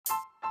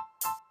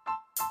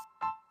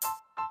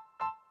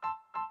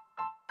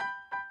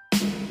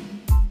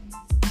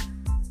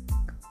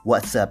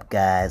What's up,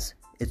 guys?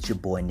 It's your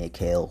boy Nick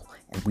Hale,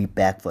 and we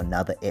back for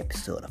another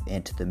episode of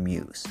Enter the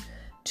Muse.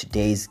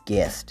 Today's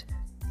guest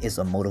is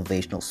a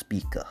motivational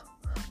speaker.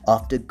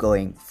 After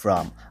going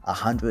from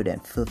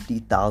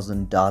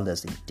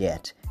 $150,000 in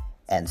debt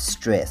and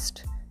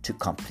stressed to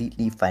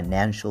completely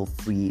financial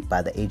free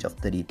by the age of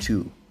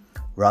 32,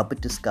 Robert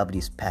discovered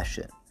his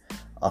passion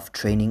of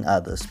training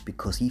others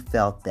because he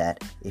felt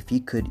that if he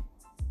could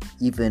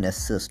even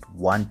assist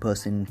one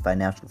person in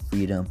financial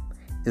freedom,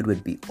 it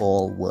would be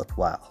all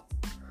worthwhile.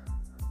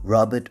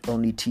 Robert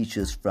only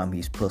teaches from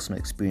his personal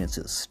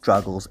experiences,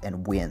 struggles,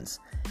 and wins,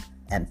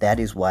 and that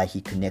is why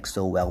he connects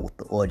so well with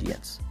the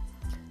audience.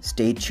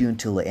 Stay tuned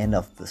till the end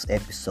of this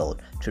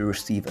episode to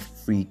receive a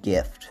free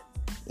gift.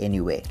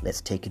 Anyway,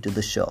 let's take it to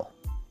the show.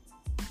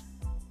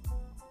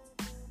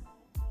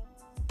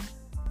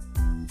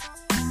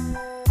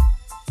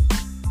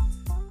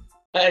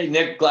 Hey,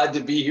 Nick, glad to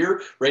be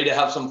here. Ready to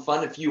have some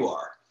fun if you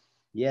are.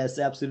 Yes,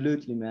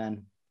 absolutely,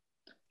 man.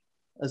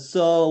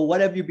 So,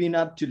 what have you been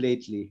up to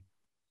lately?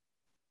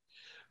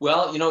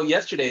 Well,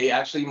 yesterday,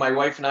 actually, my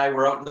wife and I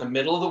were out in the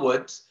middle of the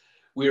woods.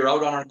 We were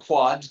out on our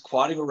quads,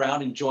 quadding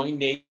around, enjoying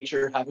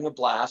nature, having a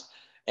blast.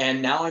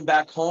 And now I'm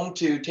back home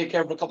to take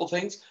care of a couple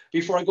things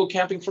before I go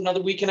camping for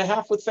another week and a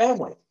half with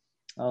family.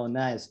 Oh,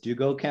 nice. Do you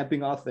go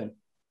camping often?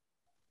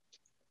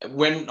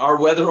 When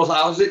our weather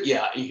allows it,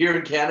 yeah. Here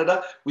in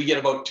Canada, we get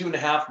about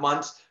 2.5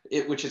 months,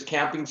 which is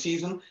camping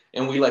season,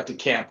 and we like to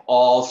camp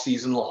all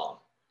season long.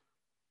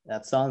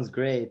 That sounds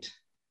great.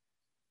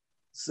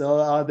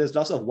 So there's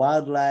lots of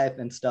wildlife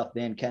and stuff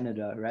there in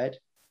Canada, right?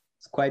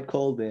 It's quite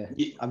cold there.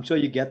 Yeah. I'm sure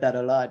you get that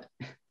a lot.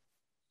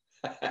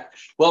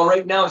 Well,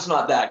 right now it's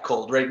not that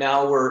cold. Right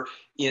now we're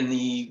in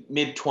the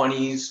mid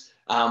 20s.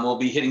 We'll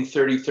be hitting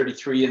 30,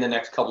 33 in the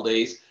next couple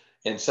days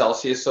in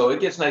Celsius. So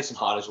it gets nice and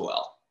hot as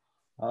well.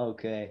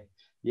 Okay.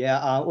 Yeah,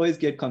 I always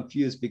get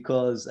confused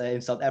because in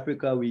South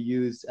Africa, we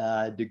use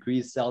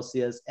degrees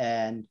Celsius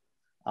and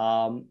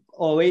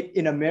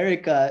in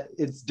America,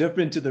 it's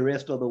different to the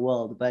rest of the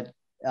world. But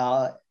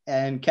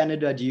in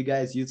Canada, do you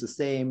guys use the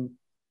same?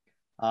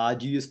 Do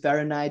you use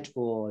Fahrenheit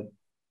or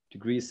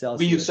degrees Celsius?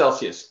 We use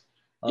Celsius.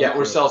 Okay. Yeah,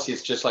 we're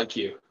Celsius just like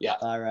you. Yeah.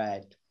 All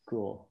right,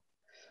 cool.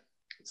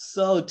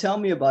 So tell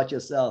me about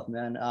yourself,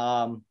 man.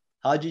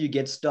 How did you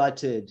get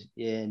started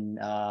in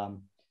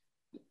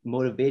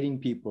motivating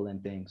people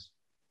and things?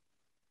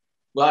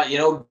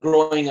 Well,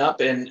 growing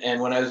up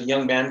and when I was a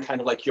young man, kind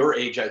of like your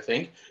age, I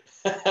think,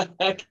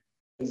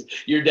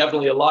 you're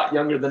definitely a lot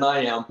younger than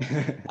I am.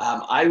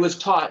 I was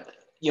taught,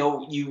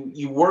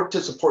 you work to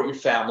support your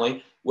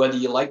family, whether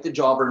you like the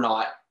job or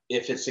not.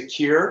 If it's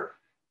secure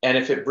and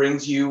if it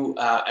brings you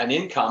an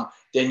income,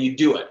 then you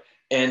do it.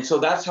 And so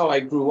that's how I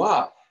grew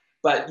up.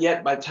 But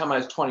yet by the time I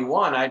was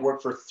 21, I'd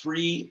worked for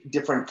 3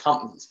 different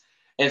companies.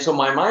 And so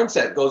my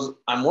mindset goes,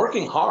 I'm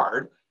working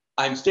hard.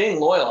 I'm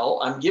staying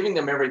loyal. I'm giving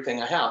them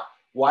everything I have.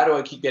 Why do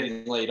I keep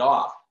getting laid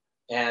off?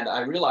 And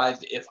I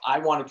realized if I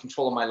wanted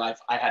control of my life,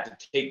 I had to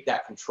take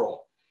that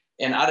control.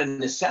 And out of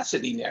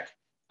necessity, Nick,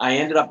 I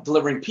ended up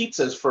delivering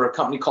pizzas for a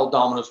company called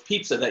Domino's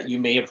Pizza that you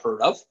may have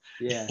heard of.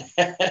 Yeah.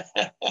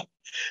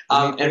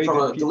 And from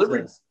a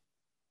delivery,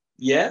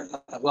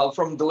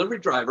 from delivery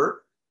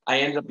driver, I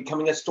ended up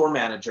becoming a store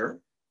manager.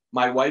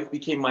 My wife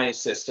became my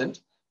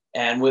assistant.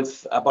 And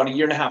with about a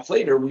year and a half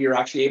later, we were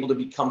actually able to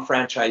become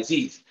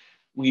franchisees.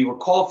 We were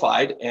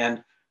qualified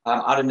and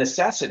out of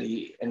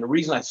necessity. And the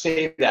reason I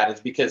say that is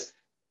because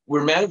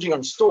we're managing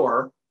our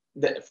store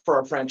for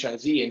our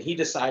franchisee, and he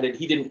decided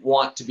he didn't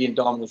want to be in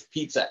Domino's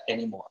Pizza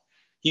anymore.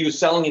 He was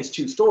selling his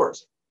 2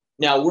 stores.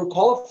 Now we're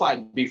qualified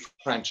to be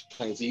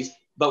franchisees,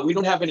 but we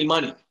don't have any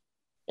money.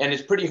 And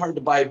it's pretty hard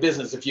to buy a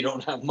business if you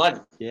don't have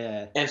money.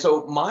 Yeah. And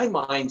so my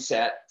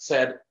mindset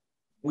said,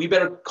 we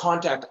better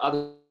contact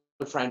other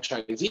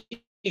franchisees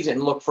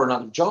and look for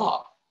another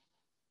job,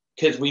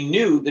 because we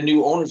knew the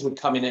new owners would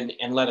come in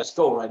and let us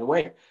go right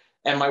away.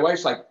 And my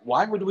wife's like,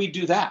 why would we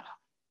do that?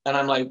 And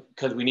I'm like,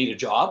 because we need a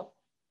job.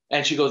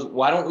 And she goes,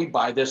 why don't we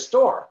buy this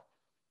store?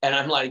 And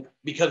I'm like,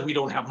 because we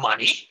don't have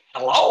money.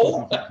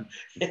 Hello.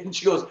 And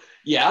she goes,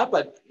 yeah,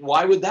 but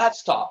why would that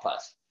stop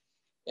us?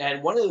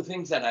 And one of the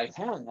things that I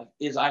have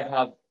is I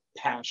have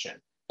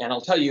passion. And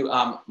I'll tell you,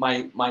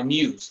 my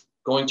muse,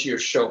 going to your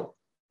show,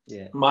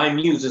 my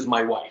muse is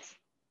my wife.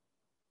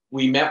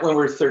 We met when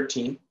we were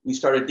 13. We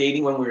started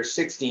dating when we were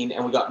 16,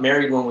 and we got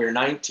married when we were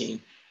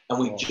 19. And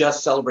we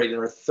just celebrated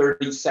our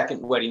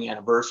 32nd wedding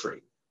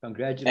anniversary.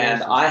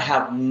 Congratulations. And I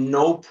have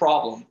no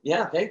problem.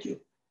 Yeah, thank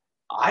you.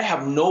 I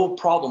have no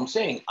problem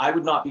saying I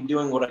would not be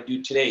doing what I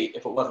do today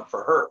if it wasn't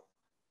for her.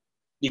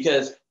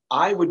 Because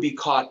I would be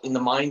caught in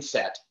the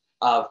mindset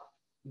of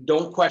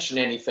don't question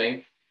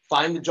anything.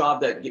 Find the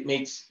job that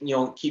makes,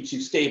 keeps you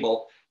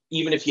stable,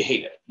 even if you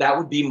hate it. That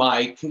would be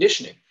my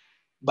conditioning.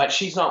 But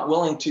she's not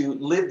willing to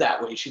live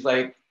that way. She's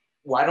like,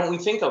 why don't we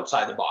think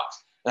outside the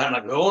box? And I'm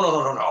like,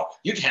 no,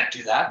 you can't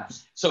do that.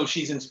 So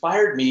she's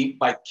inspired me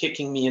by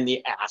kicking me in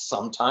the ass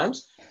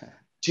sometimes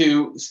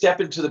to step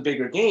into the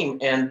bigger game.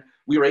 And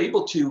we were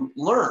able to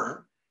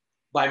learn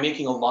by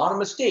making a lot of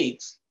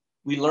mistakes.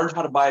 We learned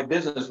how to buy a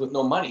business with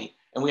no money.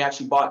 and we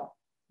actually bought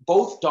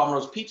both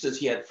Domino's pizzas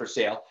he had for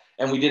sale,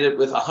 and we did it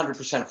with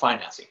 100%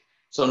 financing.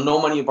 So no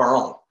money of our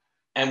own.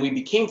 And we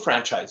became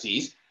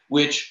franchisees,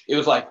 which it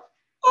was like,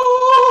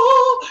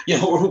 oh,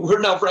 we're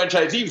now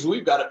franchisees,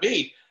 we've got it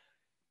made.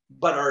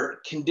 But our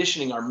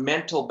conditioning, our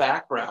mental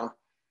background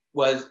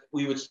was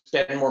we would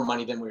spend more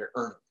money than we were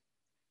earning.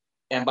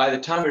 And by the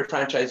time we were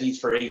franchisees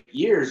for 8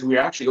 years, we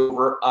were actually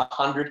over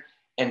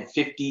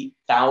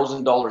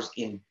 $150,000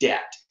 in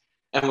debt,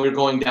 and we were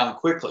going down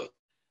quickly.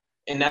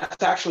 And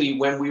that's actually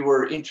when we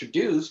were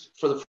introduced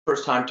for the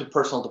first time to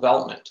personal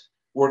development,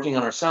 working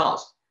on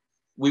ourselves.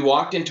 We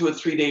walked into a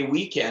 3-day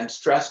weekend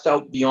stressed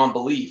out beyond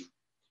belief.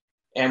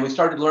 And we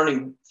started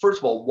learning, first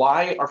of all,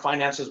 why our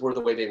finances were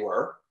the way they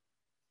were.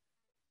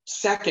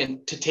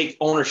 Second, to take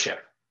ownership.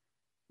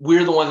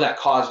 We're the ones that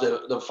caused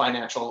the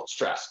financial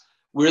stress.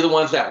 We're the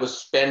ones that was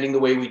spending the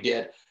way we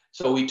did.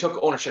 So we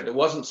took ownership. It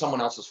wasn't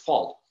someone else's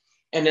fault.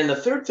 And then the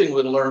third thing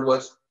we learned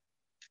was,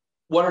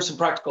 what are some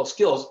practical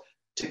skills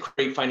to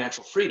create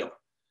financial freedom?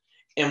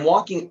 And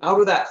walking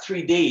out of that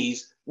 3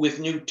 days with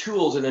new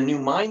tools and a new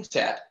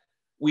mindset,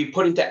 we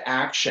put into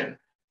action.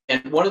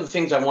 And one of the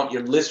things I want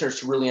your listeners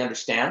to really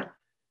understand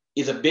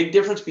is a big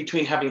difference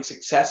between having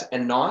success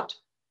and not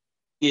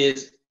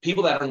is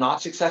people that are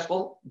not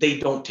successful, they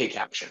don't take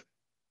action.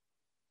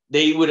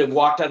 They would have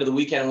walked out of the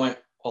weekend and went,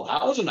 well,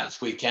 that was a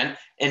nice weekend,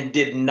 and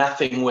did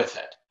nothing with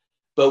it.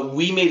 But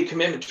we made a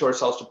commitment to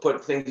ourselves to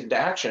put things into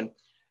action.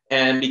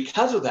 And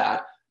because of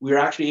that, we were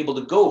actually able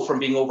to go from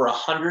being over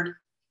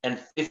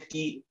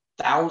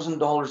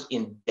 $150,000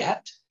 in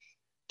debt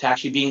to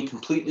actually being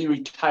completely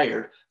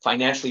retired,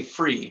 financially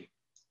free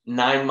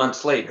 9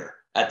 months later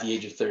at the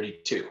age of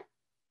 32.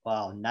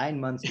 Wow, 9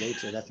 months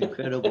later, that's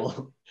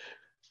incredible.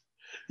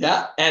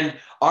 Yeah, and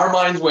our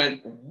minds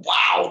went,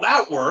 wow,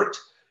 that worked.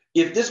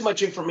 If this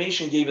much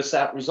information gave us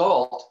that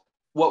result,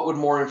 what would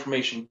more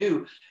information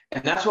do?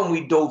 And that's when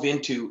we dove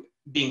into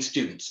being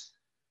students.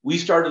 We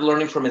started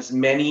learning from as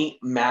many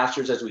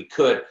masters as we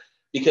could,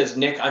 because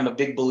Nick, I'm a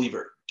big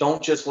believer.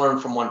 Don't just learn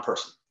from one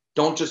person.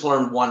 Don't just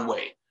learn one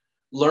way.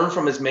 Learn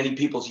from as many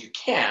people as you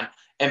can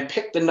and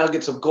pick the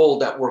nuggets of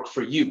gold that work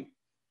for you.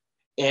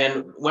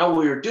 And while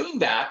we were doing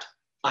that,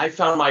 I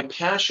found my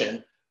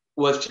passion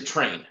was to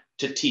train,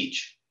 to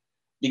teach,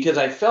 because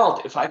I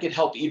felt if I could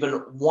help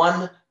even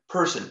one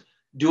person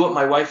do what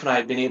my wife and I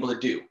had been able to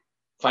do,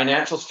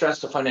 financial stress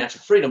to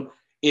financial freedom,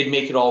 it'd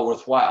make it all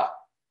worthwhile.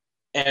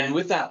 And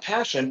with that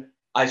passion,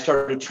 I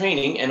started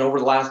training. And over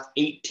the last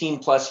 18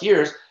 plus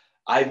years,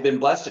 I've been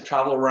blessed to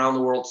travel around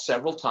the world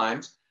several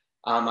times.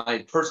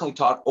 I personally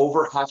taught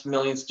over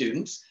 500,000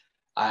 students.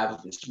 I've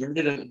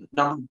started a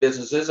number of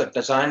businesses. I've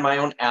designed my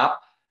own app,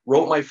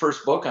 wrote my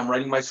first book. I'm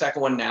writing my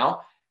second one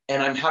now,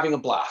 and I'm having a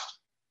blast.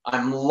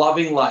 I'm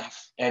loving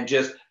life and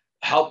just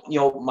help,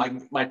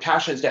 my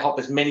passion is to help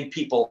as many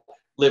people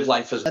live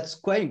life as. That's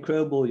quite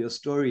incredible, your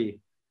story.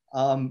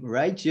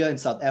 Right here in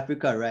South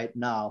Africa right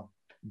now,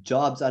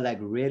 jobs are like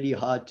really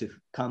hard to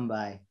come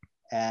by.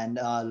 And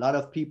a lot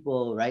of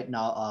people right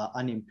now are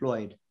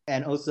unemployed.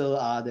 And also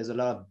there's a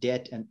lot of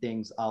debt and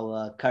things.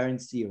 Our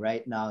currency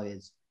right now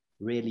is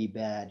really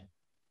bad.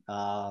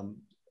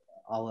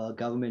 Our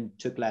government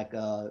took like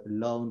a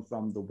loan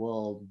from the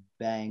World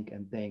Bank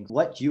and things.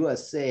 What you are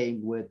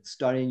saying with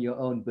starting your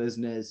own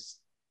business,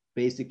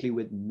 basically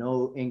with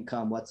no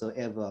income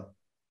whatsoever,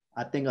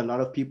 I think a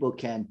lot of people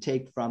can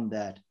take from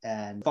that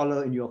and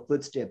follow in your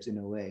footsteps in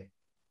a way.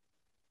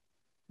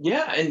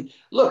 Yeah, and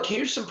look,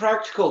 here's some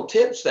practical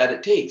tips that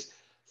it takes.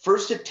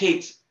 First, it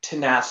takes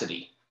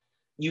tenacity.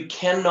 You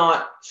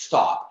cannot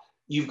stop.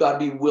 You've got to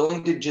be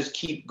willing to just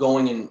keep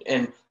going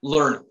and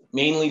learning,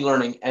 mainly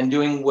learning and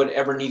doing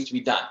whatever needs to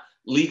be done.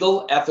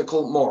 Legal,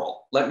 ethical,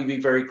 moral. Let me be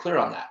very clear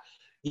on that.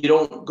 You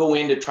don't go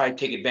in to try to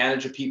take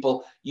advantage of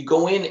people. You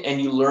go in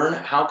and you learn,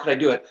 how could I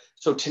do it?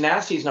 So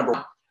tenacity is number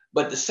one.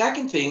 But the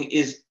second thing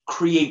is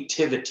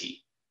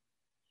creativity.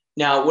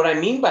 Now, what I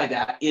mean by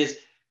that is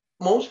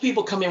most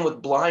people come in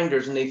with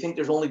blinders and they think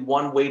there's only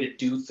one way to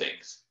do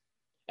things.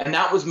 And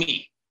that was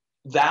me.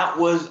 That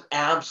was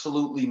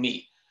absolutely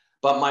me.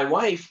 But my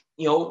wife,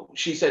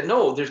 she said,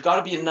 no, there's got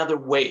to be another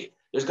way.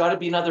 There's got to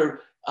be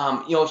another,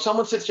 if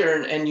someone sits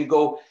there and you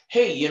go,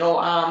 hey,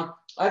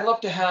 I'd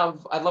love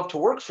to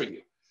work for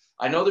you.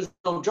 I know there's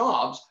no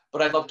jobs,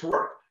 but I'd love to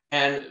work.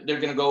 And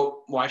they're going to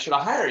go, why should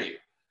I hire you?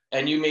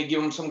 And you may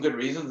give them some good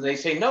reasons and they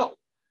say no.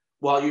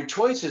 Well, your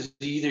choice is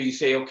either you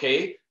say,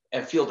 okay,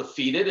 and feel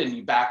defeated and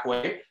you back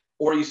away,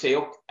 or you say,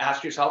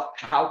 ask yourself,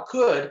 how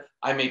could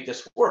I make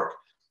this work?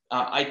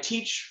 I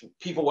teach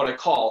people what I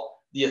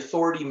call the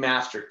authority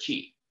master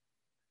key.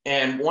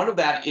 And one of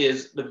that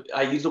is,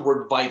 I use the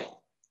word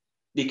vital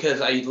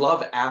because I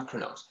love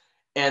acronyms.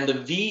 And the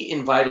V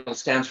in vital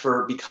stands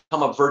for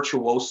become a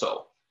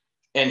virtuoso.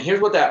 And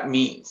here's what that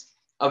means.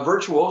 A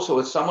virtuoso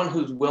is someone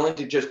who's willing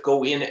to just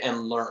go in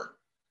and learn.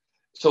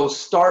 So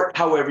start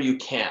however you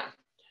can.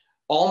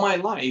 All my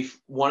life,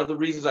 one of the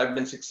reasons I've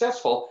been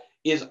successful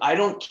is I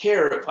don't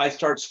care if I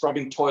start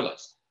scrubbing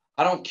toilets.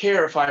 I don't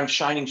care if I'm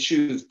shining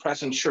shoes,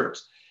 pressing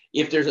shirts.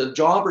 If there's a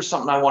job or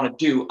something I want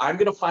to do, I'm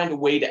going to find a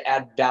way to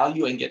add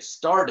value and get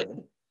started,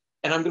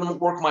 and I'm going to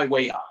work my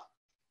way up.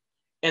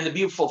 And the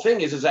beautiful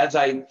thing is as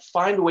I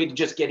find a way to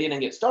just get in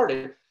and get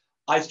started,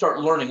 I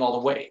start learning all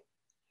the way.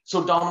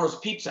 So Domino's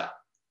Pizza,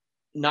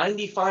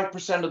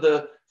 95% of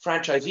the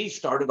franchisees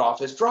started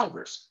off as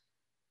drivers.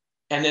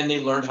 And then they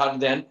learned how to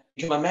then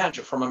become a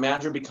manager, from a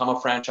manager become a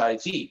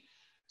franchisee.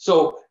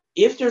 So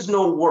if there's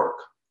no work,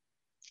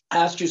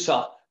 ask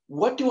yourself,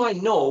 what do I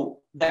know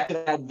that could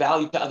add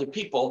value to other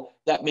people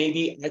that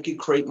maybe I could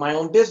create my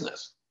own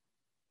business?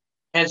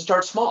 And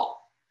start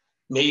small.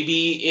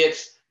 Maybe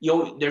it's,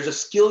 there's a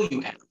skill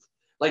you have.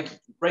 Like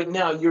right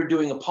now, you're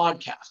doing a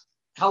podcast.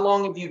 How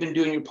long have you been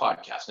doing your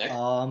podcast, Nick?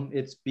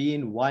 It's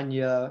been 1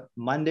 year.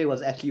 Monday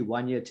was actually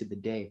 1 year to the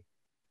day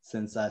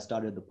since I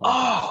started the podcast.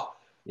 Oh,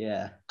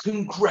 yeah.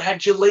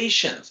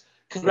 Congratulations.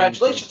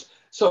 Congratulations.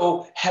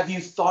 So have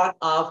you thought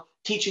of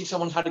teaching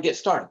someone how to get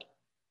started?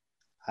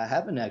 I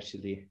haven't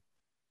actually.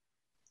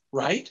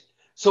 Right?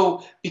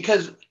 So,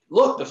 because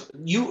look,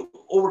 you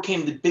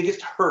overcame the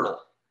biggest hurdle.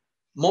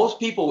 Most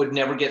people would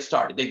never get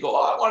started. They go,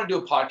 oh, I want to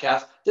do a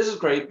podcast. This is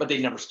great, but they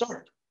never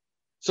start.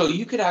 So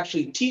you could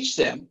actually teach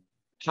them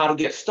how to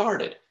get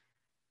started,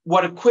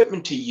 what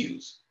equipment to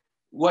use,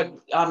 what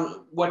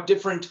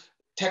different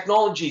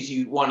technologies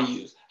you want to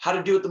use, how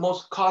to do it the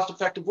most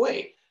cost-effective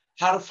way,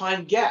 how to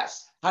find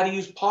guests, how to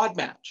use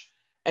Podmatch,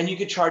 and you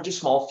could charge a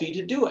small fee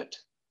to do it.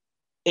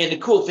 And the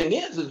cool thing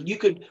is you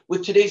could,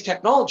 with today's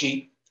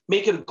technology,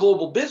 make it a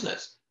global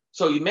business.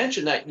 So you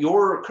mentioned that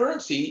your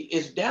currency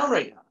is down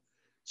right now.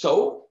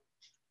 So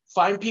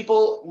find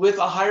people with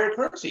a higher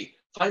currency,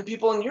 find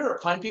people in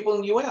Europe, find people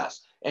in the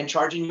US, and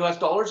charge in US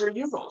dollars or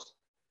euros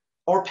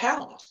or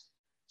pounds,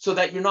 so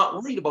that you're not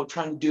worried about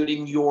trying to do it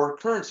in your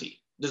currency.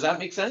 Does that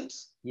make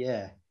sense?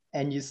 Yeah.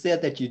 And you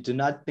said that you do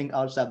not think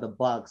outside the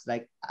box.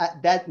 Like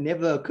that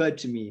never occurred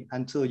to me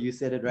until you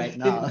said it right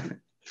now.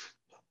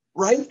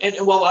 Right? And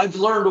well, I've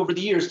learned over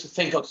the years to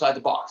think outside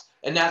the box.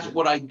 And that's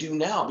what I do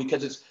now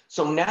because it's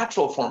so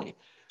natural for me.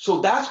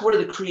 So that's where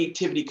the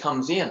creativity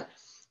comes in.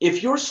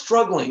 If you're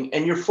struggling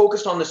and you're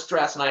focused on the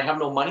stress and I have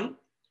no money,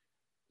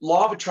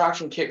 law of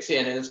attraction kicks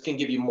in and it's going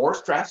to give you more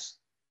stress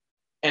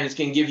and it's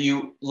going to give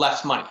you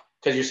less money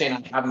because you're saying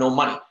I have no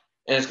money.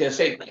 And it's going to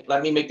say,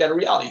 let me make that a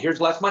reality.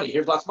 Here's less money.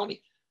 Here's less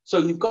money. So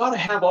you've got to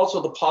have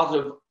also the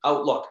positive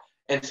outlook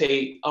and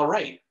say, all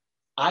right,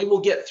 I will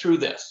get through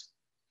this.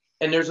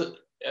 And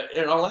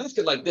and I'll ask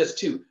it like this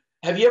too.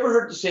 Have you ever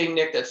heard the saying,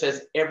 Nick, that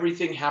says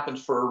everything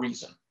happens for a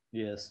reason?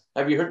 Yes.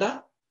 Have you heard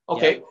that?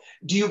 Okay. Yeah.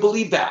 Do you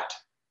believe that?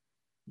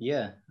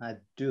 Yeah, I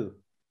do.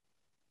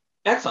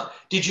 Excellent.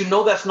 Did you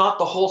know that's not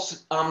the whole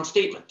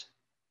statement?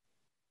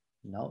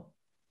 No.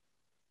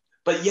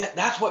 But yet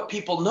that's what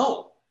people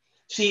know.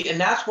 See, and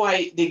that's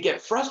why they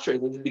get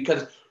frustrated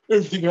because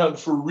everything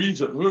happens for a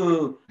reason.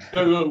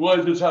 Why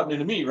is this happening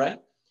to me, right?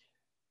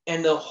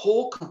 And the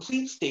whole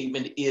complete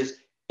statement is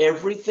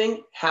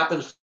everything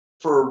happens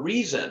for a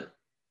reason,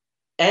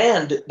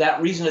 and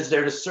that reason is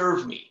there to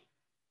serve me.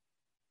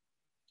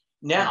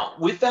 Now,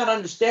 with that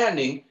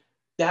understanding,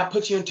 that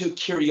puts you into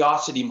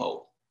curiosity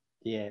mode.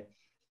 Yeah.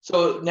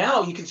 So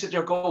now you can sit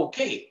there and go,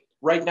 okay,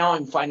 right now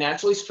I'm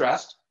financially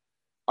stressed.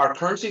 Our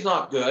currency's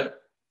not good.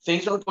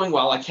 Things aren't going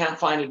well. I can't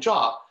find a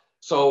job.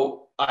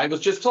 So I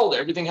was just told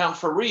everything happens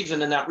for a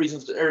reason, and that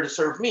reason's there to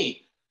serve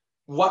me.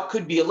 What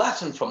could be a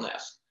lesson from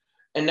this?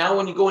 And now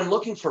when you go in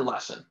looking for a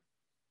lesson,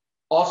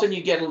 all of a sudden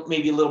you get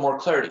maybe a little more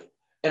clarity.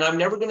 And I'm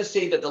never going to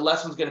say that the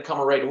lesson's going to come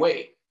right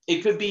away.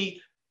 It could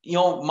be,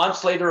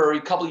 months later or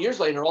a couple of years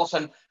later, all of a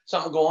sudden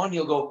something will go on,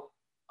 you'll go,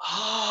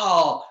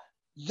 oh,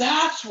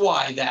 that's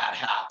why that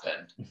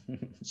happened.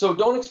 So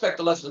don't expect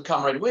the lesson to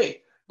come right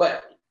away.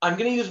 But I'm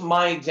going to use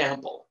my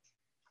example.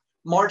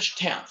 March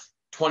 10th,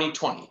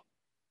 2020,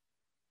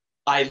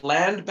 I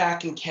land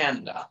back in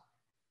Canada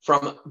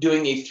from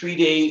doing a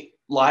 3-day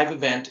live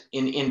event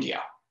in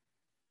India.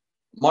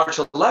 March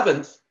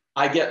 11th,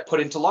 I get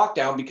put into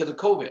lockdown because of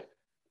COVID.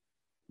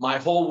 My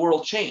whole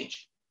world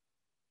changed.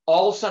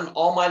 All of a sudden,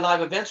 all my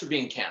live events are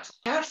being canceled.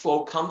 Cash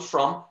flow comes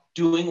from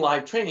doing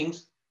live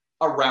trainings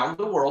around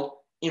the world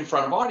in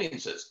front of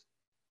audiences.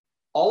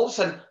 All of a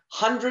sudden,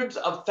 hundreds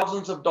of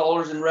thousands of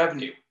dollars in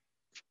revenue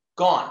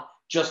gone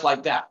just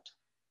like that.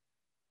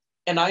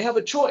 And I have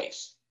a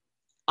choice.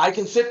 I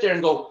can sit there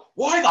and go,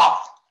 why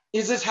the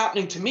is this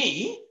happening to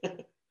me?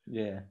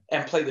 Yeah.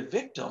 And play the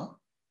victim.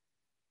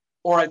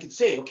 Or I could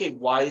say, okay,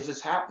 why is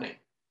this happening?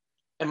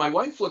 And my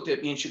wife looked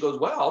at me and she goes,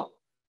 well,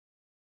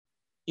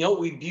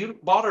 we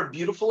bought our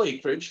beautiful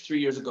acreage 3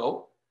 years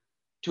ago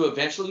to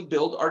eventually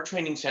build our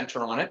training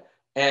center on it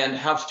and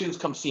have students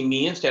come see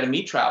me instead of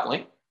me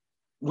traveling.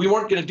 We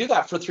weren't going to do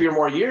that for 3 or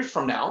more years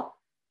from now.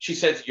 She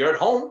says, you're at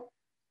home.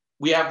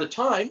 We have the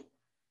time.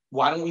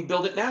 Why don't we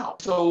build it now?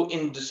 So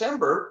in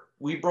December,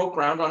 we broke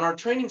ground on our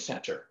training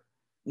center.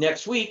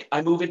 Next week,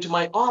 I move into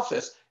my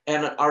office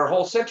and our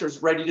whole center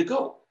is ready to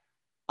go.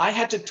 I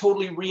had to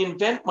totally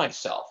reinvent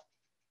myself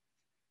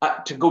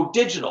to go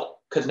digital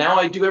because now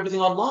I do everything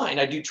online.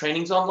 I do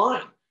trainings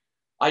online.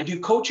 I do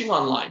coaching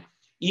online.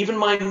 Even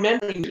my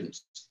mentoring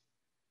students,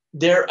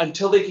 There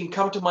until they can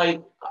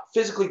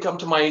physically come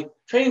to my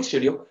training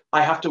studio,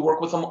 I have to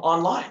work with them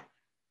online.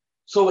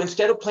 So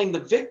instead of playing the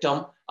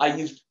victim, I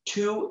used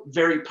two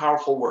very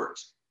powerful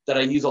words that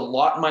I use a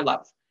lot in my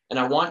life. And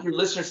I want your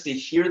listeners to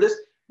hear this,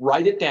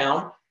 write it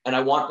down, and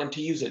I want them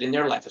to use it in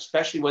their life,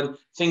 especially when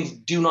things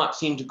do not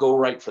seem to go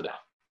right for them.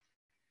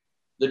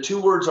 The two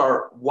words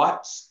are,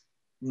 what's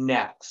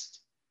next?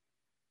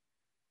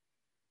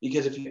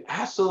 Because if you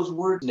ask those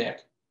words,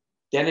 Nick,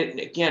 then it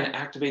again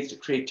activates the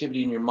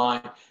creativity in your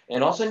mind.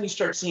 And all of a sudden you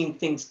start seeing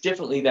things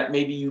differently that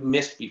maybe you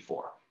missed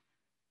before.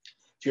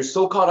 If you're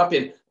so caught up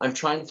in, I'm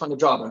trying to find a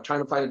job,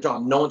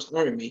 no one's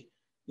hiring me,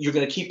 you're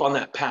going to keep on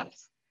that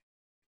path.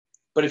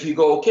 But if you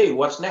go, okay,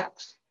 what's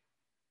next?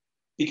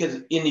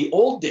 Because in the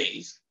old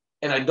days,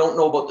 and I don't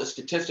know about the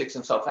statistics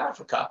in South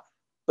Africa,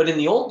 but in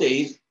the old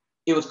days,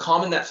 it was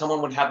common that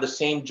someone would have the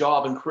same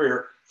job and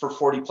career for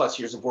 40 plus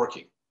years of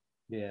working.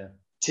 Yeah.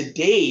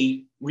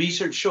 Today,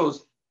 research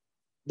shows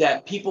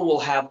that people will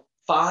have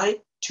 5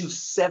 to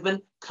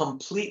 7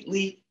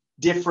 completely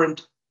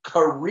different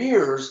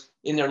careers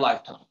in their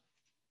lifetime.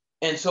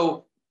 And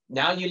so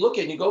now you look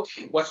at it and you go,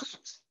 okay, what's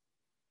next?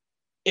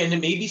 And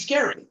it may be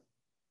scary.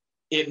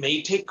 It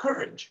may take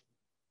courage.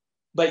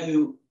 But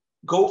you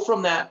go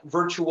from that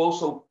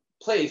virtuoso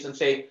place and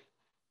say,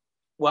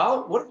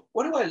 well,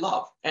 what do I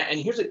love? And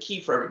here's a key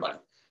for everybody.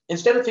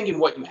 Instead of thinking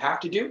what you have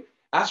to do,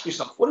 ask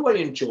yourself, what do I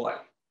enjoy?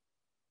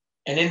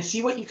 And then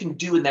see what you can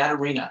do in that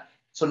arena.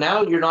 So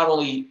now you're not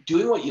only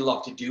doing what you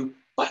love to do,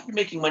 but you're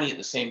making money at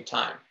the same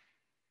time.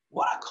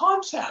 What a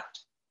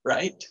concept,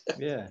 right?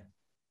 Yeah.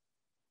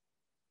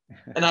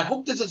 And I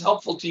hope this is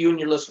helpful to you and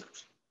your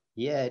listeners.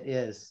 Yeah, it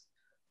is.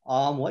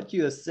 What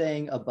you're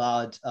saying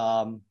about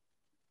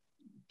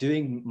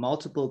doing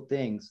multiple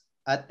things,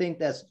 I think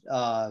that's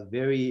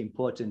very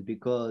important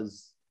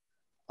because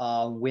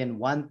when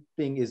one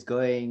thing is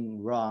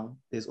going wrong,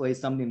 there's always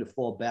something to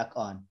fall back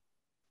on.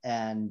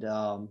 And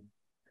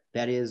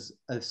that is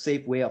a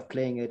safe way of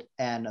playing it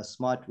and a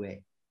smart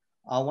way.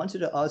 I wanted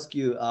to ask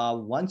you,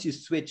 once you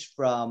switched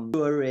from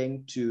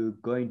touring to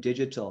going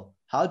digital,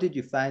 how did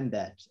you find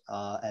that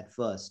at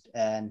first?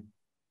 And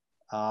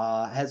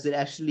has it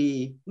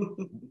actually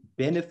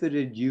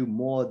benefited you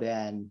more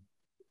than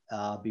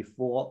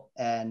before?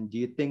 And do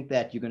you think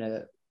that you're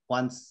gonna,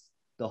 once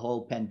the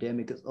whole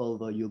pandemic is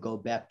over, you'll go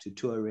back to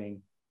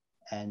touring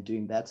and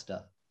doing that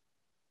stuff?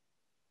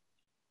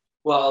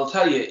 Well, I'll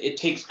tell you, it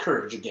takes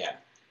courage again.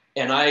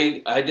 And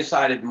I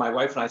decided, my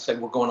wife and I said,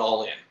 we're going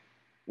all in.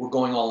 We're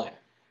going all in.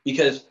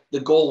 Because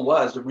the goal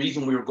was, the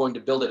reason we were going to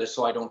build it is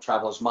so I don't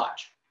travel as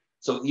much.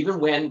 So even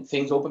when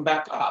things open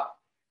back up,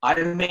 I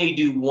may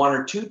do 1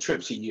 or 2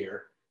 trips a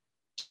year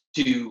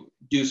to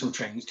do some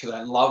trainings because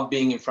I love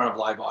being in front of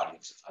live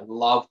audiences. I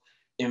love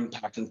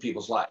impacting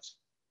people's lives.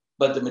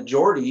 But the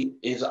majority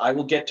is I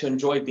will get to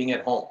enjoy being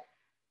at home.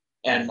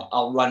 And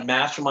I'll run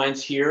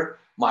masterminds here.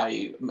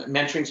 My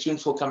mentoring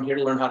students will come here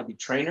to learn how to be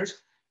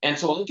trainers. And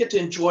so I'll get to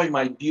enjoy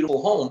my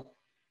beautiful home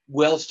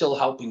while still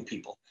helping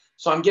people.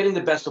 So I'm getting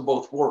the best of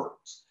both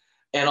worlds.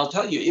 And I'll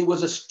tell you, it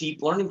was a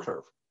steep learning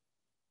curve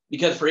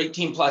because for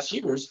 18 plus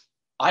years,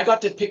 I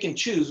got to pick and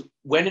choose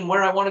when and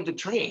where I wanted to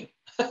train.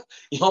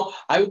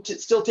 I would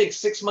still take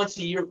 6 months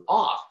a year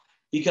off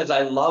because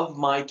I love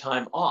my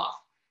time off.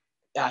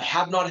 I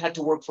have not had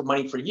to work for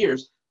money for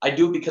years. I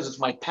do it because it's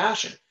my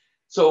passion.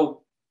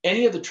 So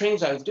any of the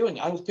trainings I was doing,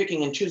 I was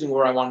picking and choosing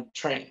where I wanted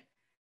to train.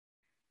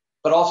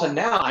 But also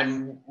now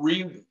I'm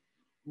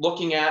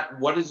looking at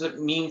what does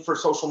it mean for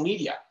social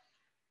media.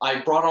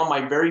 I brought on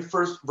my very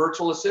first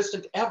virtual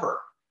assistant ever.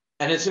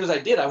 And as soon as I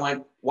did, I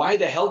went, why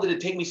the hell did it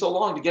take me so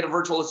long to get a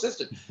virtual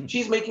assistant?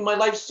 She's making my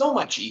life so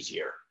much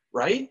easier,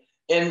 right?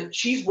 And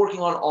she's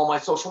working on all my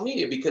social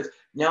media because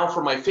now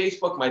for my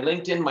Facebook, my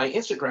LinkedIn, my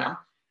Instagram,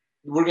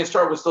 we're going to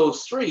start with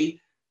those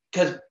 3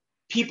 because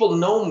people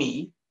know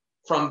me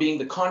from being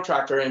the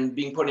contractor and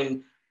being put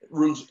in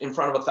rooms in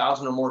front of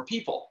 1,000 or more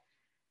people.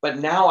 But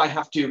now I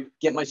have to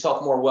get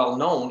myself more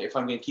well-known if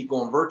I'm going to keep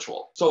going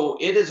virtual. So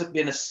it has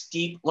been a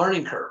steep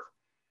learning curve.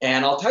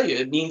 And I'll tell you,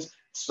 it means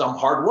some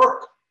hard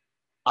work.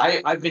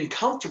 I've been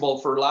comfortable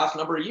for the last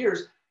number of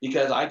years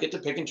because I get to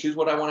pick and choose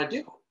what I want to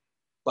do.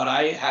 But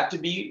I had to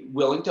be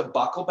willing to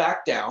buckle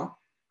back down,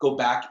 go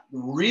back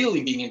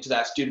really being into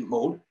that student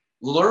mode,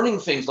 learning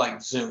things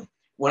like Zoom.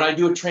 When I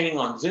do a training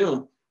on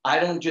Zoom, I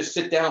don't just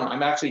sit down.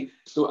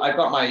 So I've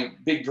got my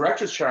big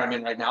director's chair I'm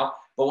in right now,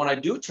 but when I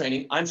do a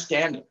training, I'm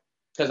standing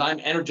because I'm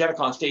energetic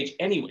on stage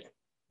anyway.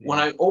 Yeah. When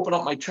I open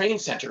up my training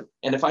center,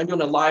 and if I'm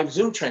doing a live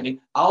Zoom training,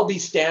 I'll be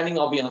standing,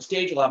 I'll be on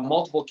stage, I'll have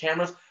multiple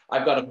cameras.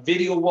 I've got a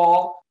video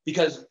wall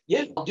because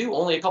I'll do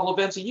only a couple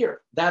events a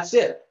year. That's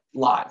it,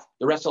 live.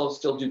 The rest I'll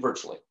still do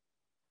virtually.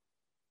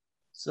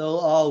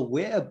 So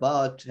where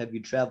about have you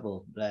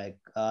traveled? Like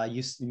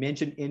you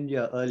mentioned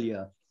India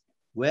earlier.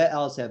 Where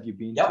else have you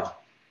been to?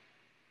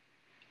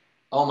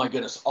 Oh my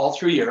goodness, all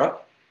through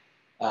Europe.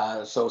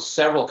 So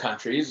several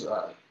countries,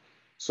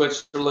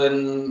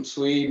 Switzerland,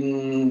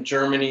 Sweden,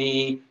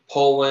 Germany,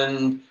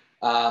 Poland,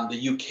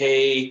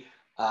 the UK,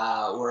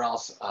 where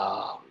else?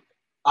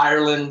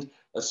 Ireland.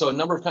 So a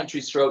number of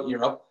countries throughout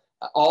Europe,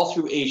 all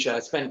through Asia. I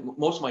spent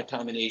most of my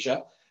time in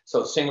Asia.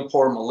 So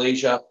Singapore,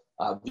 Malaysia,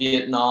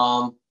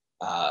 Vietnam,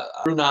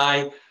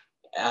 Brunei,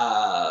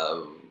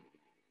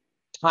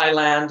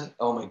 Thailand.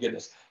 Oh my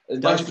goodness. A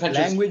bunch of Does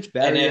countries. language And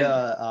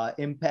barrier then,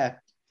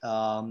 impact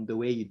the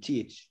way you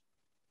teach?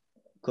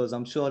 Because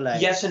I'm sure,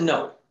 like, yes and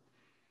no.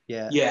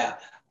 yeah. Yeah.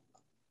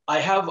 I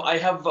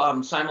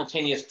have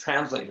simultaneous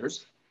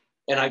translators,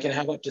 and I can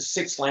have up to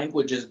 6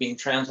 languages being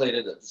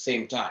translated at the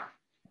same time.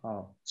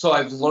 Oh, So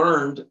I've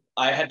learned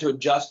I had to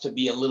adjust to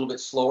be a little bit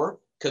slower,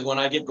 because when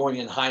I get going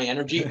in high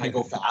energy, I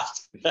go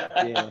fast.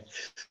 yeah.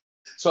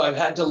 So I've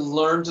had to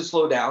learn to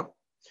slow down.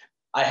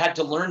 I had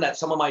to learn that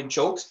some of my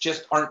jokes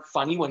just aren't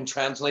funny when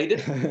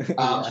translated.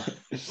 Um,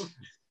 Yeah.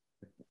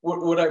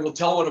 what I will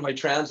tell one of my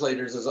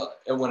translators is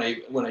when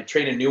I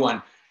train a new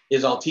one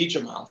is I'll teach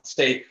them, I'll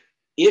say,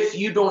 if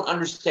you don't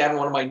understand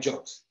one of my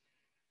jokes,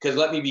 because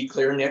let me be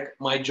clear, Nick,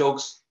 my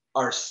jokes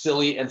are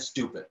silly and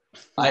stupid.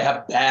 I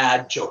have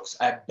bad jokes.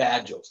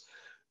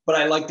 But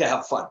I like to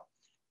have fun.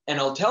 And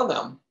I'll tell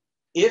them,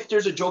 if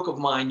there's a joke of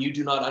mine you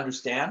do not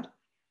understand,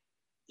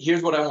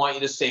 here's what I want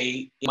you to say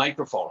in the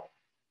microphone.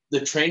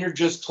 The trainer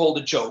just told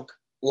a joke,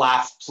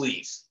 laugh,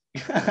 please.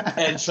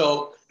 And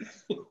so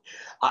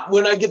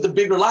when I get the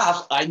bigger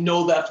laughs, I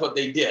know that's what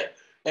they did.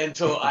 And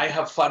so I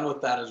have fun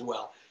with that as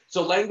well.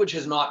 So language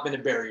has not been a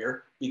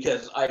barrier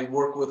because I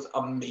work with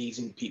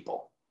amazing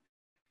people.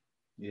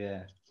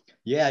 Yeah.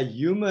 Yeah,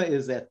 humor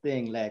is that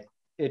thing. Like,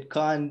 it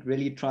can't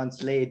really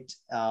translate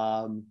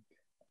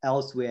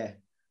elsewhere.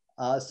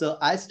 So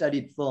I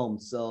studied film.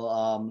 So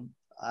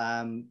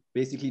I'm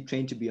basically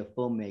trained to be a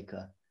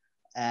filmmaker.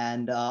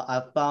 And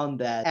I found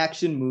that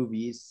action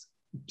movies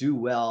do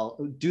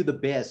the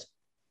best.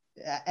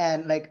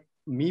 And like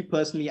me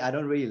personally, I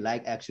don't really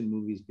like action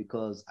movies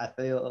because I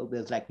feel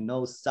there's like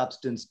no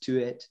substance to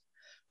it.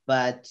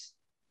 But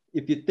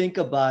if you think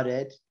about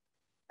it,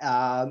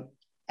 um,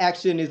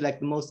 action is like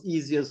the most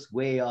easiest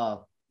way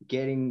of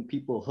getting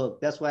people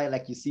hooked. That's why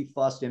like you see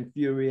Fast and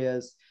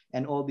Furious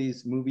and all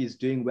these movies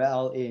doing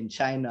well in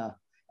China,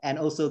 and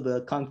also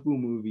the Kung Fu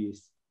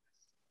movies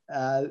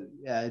do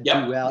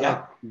Yep. well. Yeah.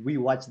 Like we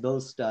watch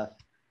those stuff.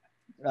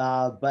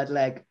 But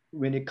like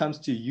when it comes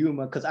to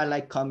humor, because I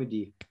like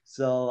comedy,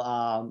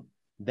 so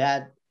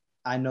that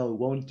I know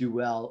won't do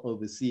well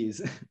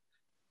overseas.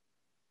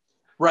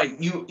 Right.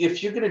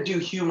 If you're going to do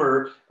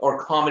humor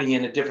or comedy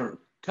in a different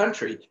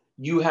country,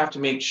 you have to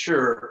make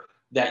sure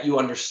that you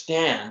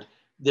understand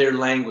their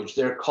language,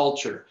 their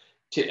culture,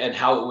 and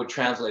how it would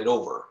translate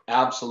over.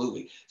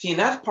 Absolutely. See, and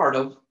that's part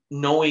of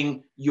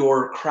knowing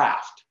your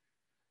craft.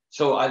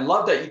 So I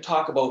love that you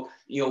talk about,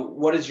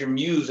 what is your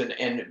muse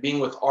and being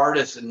with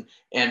artists and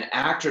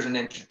actors and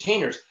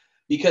entertainers,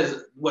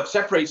 because what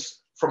separates,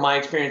 from my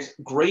experience,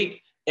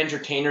 great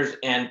entertainers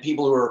and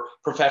people who are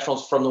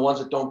professionals from the ones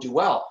that don't do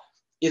well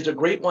is the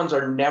great ones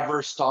are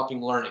never stopping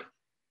learning.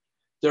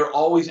 They're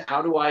always,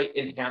 how do I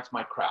enhance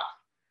my craft?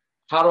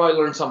 How do I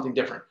learn something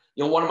different?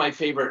 One of my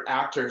favorite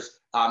actors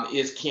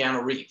is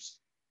Keanu Reeves.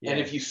 Yeah. And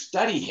if you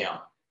study him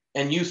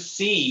and you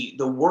see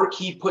the work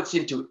he puts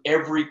into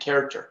every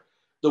character,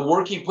 the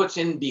work he puts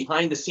in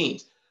behind the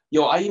scenes.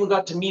 I even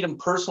got to meet him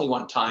personally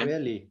one time.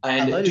 Really?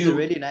 And I heard he's a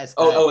really nice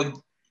guy.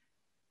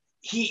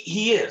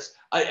 He is.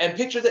 And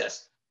picture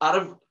this, out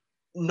of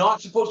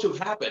not supposed to have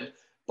happened,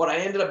 but I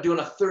ended up doing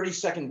a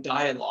 30-second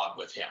dialogue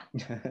with him.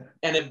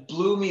 And it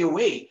blew me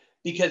away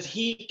because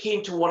he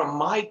came to one of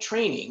my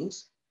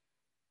trainings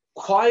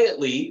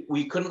quietly.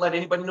 We couldn't let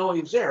anybody know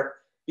he was there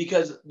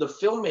because the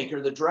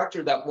filmmaker, the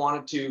director that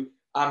wanted to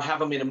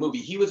have him in a movie,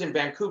 he was in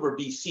Vancouver,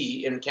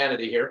 BC, in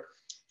Canada here.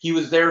 He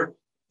was there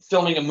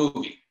filming a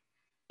movie.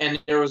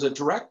 And there was a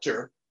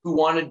director who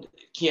wanted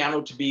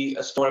Keanu to be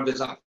one of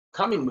his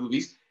upcoming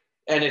movies.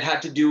 And it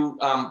had to do,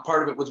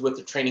 part of it was with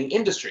the training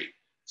industry.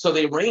 So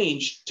they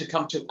arranged to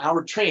come to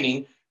our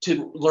training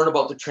to learn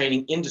about the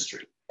training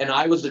industry. And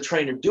I was the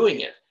trainer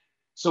doing it.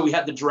 So we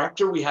had the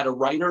director, we had a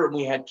writer, and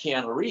we had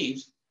Keanu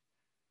Reeves.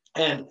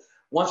 And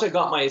once I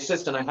got my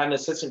assistant, I had an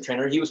assistant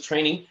trainer. He was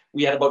training.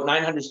 We had about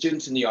 900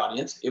 students in the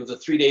audience. It was a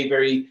 3-day,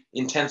 very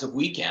intensive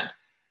weekend.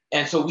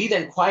 And so we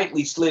then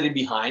quietly slid in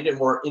behind and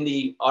we're in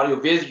the audio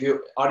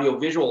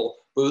visual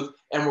booth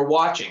and we're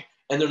watching.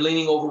 And they're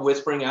leaning over,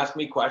 whispering, asking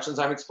me questions.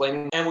 I'm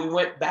explaining. And we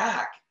went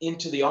back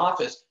into the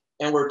office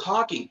and we're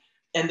talking.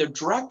 And the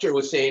director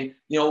was saying,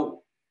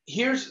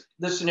 here's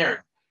the scenario.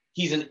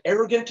 He's an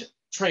arrogant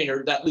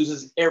trainer that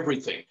loses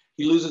everything.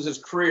 He loses his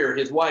career,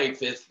 his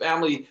wife, his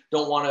family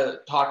don't want to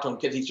talk to him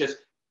because he's just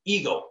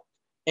ego.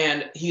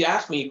 And he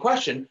asked me a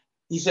question.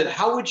 He said,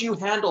 how would you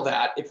handle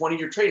that if one of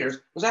your trainers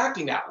was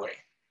acting that way?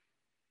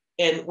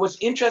 And what's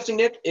interesting,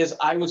 Nick, is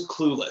I was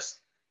clueless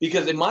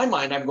because in my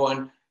mind, I'm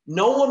going,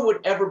 no one would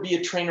ever be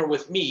a trainer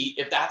with me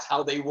if that's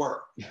how they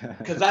were,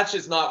 because that's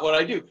just not what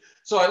I do.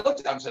 So I looked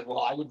at him and said, well,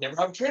 I would never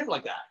have a trainer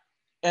like that.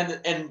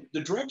 And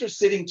the director's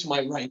sitting to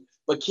my right,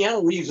 but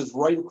Keanu Reeves is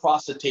right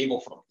across the table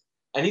from me.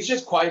 And he's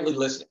just quietly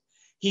listening.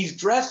 He's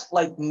dressed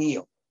like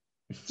Neo,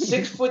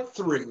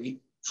 6'3",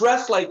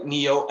 dressed like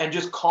Neo, and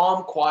just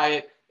calm,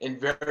 quiet, and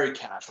very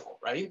casual,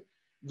 right?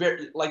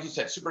 very, like you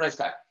said, super nice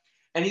guy.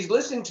 And he's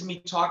listening to me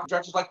talk. The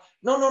director's like,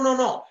 no, no, no,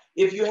 no.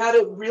 If you had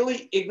a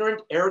really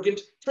ignorant, arrogant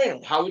trainer,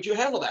 how would you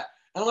handle that?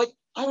 And I'm like,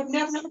 I would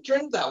never have a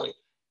trainer that way.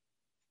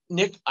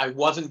 Nick, I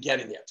wasn't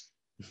getting it.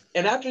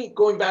 And after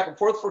going back and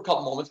forth for a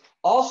couple moments,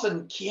 all of a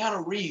sudden,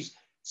 Keanu Reeves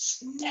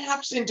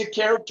snaps into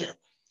character.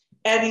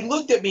 And he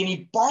looked at me and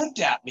he barked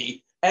at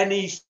me and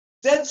he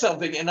said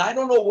something, and I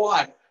don't know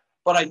why,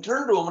 but I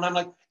turned to him and I'm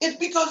like, it's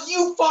because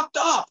you fucked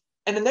up.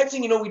 And the next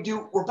thing you know,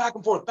 we're back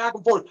and forth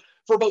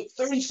for about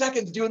 30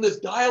 seconds doing this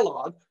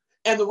dialogue.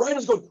 And the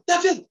writer's going,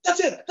 that's it.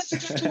 That's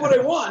exactly what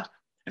I want.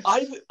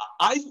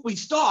 We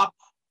stop.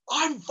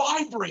 I'm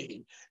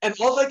vibrating. And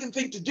all I can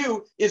think to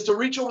do is to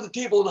reach over the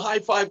table and high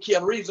five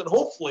Keanu Reeves. And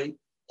hopefully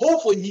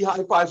he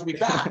high fives me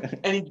back.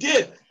 And he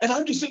did. And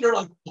I'm just sitting there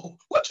like, oh,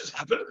 what just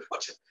happened?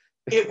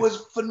 It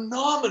was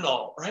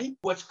phenomenal, right?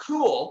 What's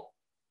cool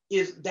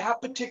is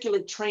that particular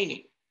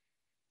training.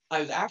 I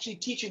was actually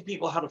teaching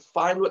people how to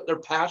find what they're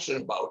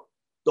passionate about.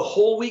 The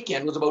whole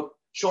weekend was about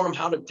showing them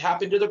how to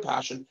tap into their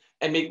passion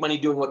and make money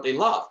doing what they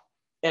love.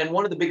 And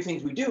one of the big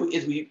things we do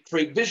is we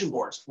create vision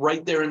boards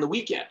right there in the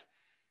weekend.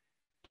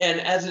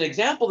 And as an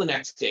example, the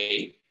next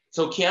day,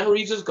 so Keanu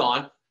Reeves is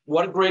gone.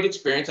 What a great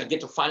experience. I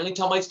get to finally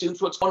tell my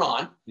students what's going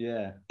on.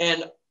 Yeah.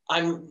 And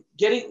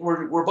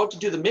we're about to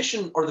do the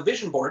mission or the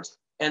vision boards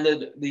and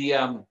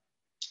the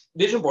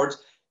vision boards.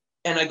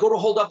 And I go to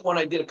hold up one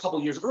I did a couple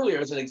of years earlier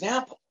as an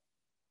example.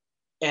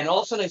 And all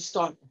of a sudden I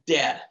stop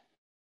dead.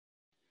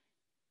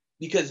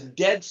 Because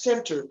dead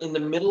center in the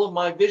middle of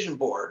my vision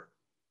board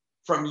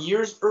from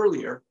years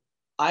earlier,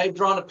 I've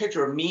drawn a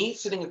picture of me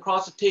sitting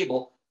across the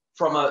table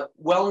from a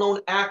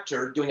well-known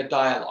actor doing a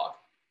dialogue.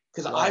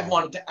 Because I've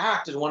wanted to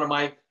act as one of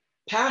my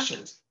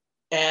passions.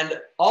 And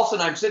all of a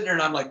sudden I'm sitting there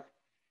and I'm like,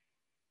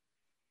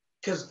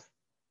 because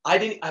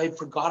I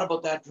forgot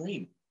about that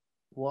dream.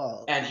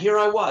 Wow. And here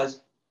I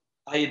was,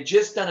 I had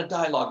just done a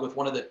dialogue with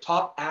one of the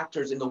top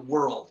actors in the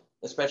world,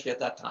 especially at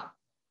that time.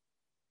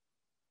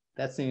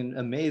 That seemed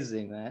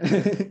amazing,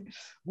 man.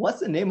 What's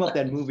the name of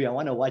that movie? I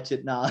want to watch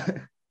it now.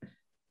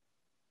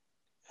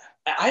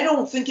 I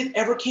don't think it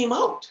ever came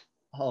out.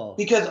 Oh.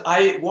 Because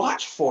I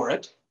watched for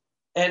it,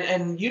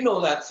 and you know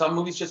that some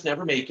movies just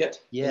never make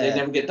it. Yeah. And they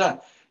never get done.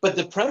 But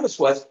the premise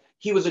was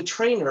he was a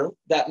trainer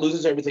that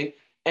loses everything,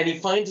 and he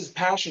finds his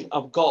passion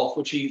of golf,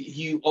 which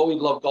he always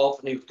loved golf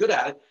and he was good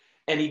at it.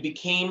 And he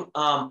became,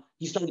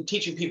 he started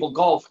teaching people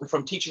golf, and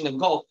from teaching them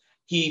golf,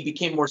 he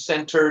became more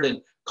centered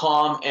and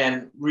calm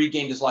and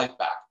regained his life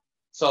back.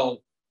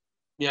 So,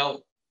 you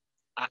know,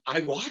 I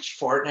watched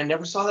for it and I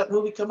never saw that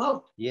movie come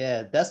out.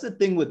 Yeah, that's the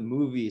thing with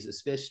movies,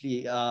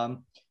 especially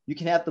you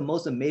can have the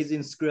most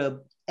amazing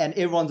script and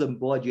everyone's on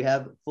board. You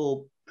have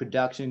full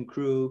production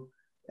crew,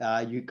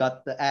 you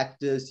got the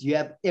actors, you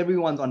have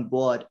everyone's on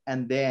board,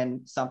 and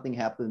then something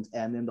happens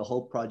and then the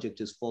whole project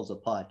just falls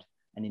apart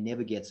and it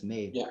never gets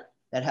made. Yeah.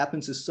 That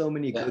happens to so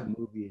many good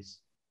movies.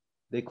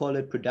 They call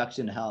it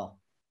production hell.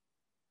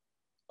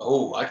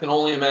 Oh, I can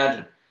only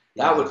imagine.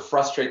 That would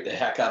frustrate the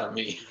heck out of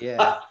me.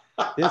 Yeah.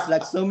 There's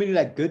like so many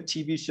like good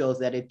TV shows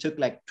that it took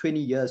like 20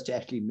 years to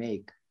actually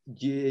make.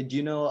 Do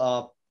you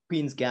know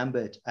Queen's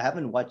Gambit? I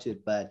haven't watched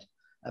it, but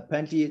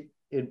apparently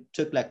it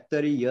took like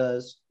 30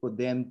 years for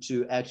them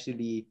to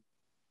actually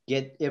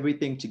get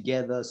everything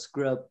together,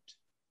 script,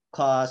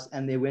 cast,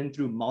 and they went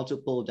through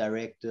multiple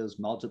directors,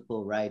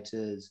 multiple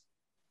writers,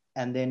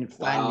 and then it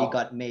finally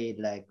got made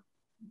like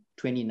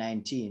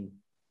 2019.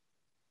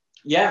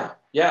 Yeah,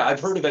 I've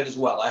heard of it as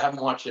well. I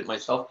haven't watched it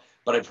myself,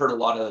 but I've heard a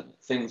lot of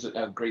things,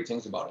 great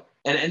things about it.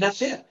 And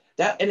that's it.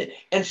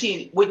 And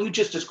see, what you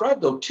just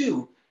described though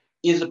too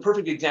is a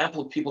perfect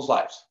example of people's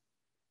lives.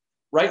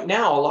 Right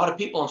now, a lot of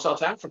people in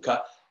South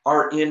Africa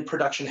are in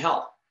production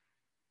hell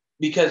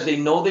because they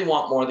know they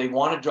want more, they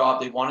want a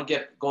job, they want to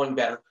get going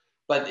better,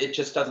 but it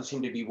just doesn't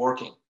seem to be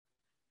working.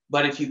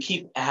 But if you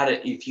keep at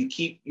it, if you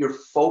keep your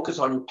focus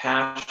on your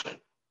passion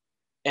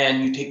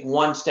and you take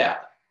one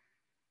step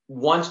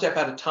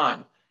at a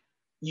time,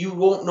 you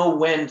won't know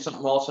when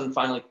something all of a sudden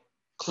finally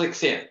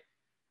clicks in.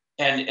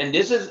 And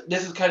this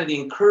is kind of the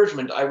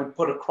encouragement I would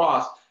put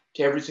across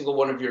to every single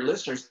one of your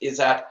listeners is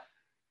that,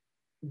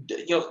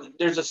 you know,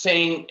 there's a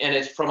saying, and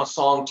it's from a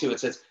song too. It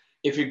says,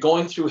 if you're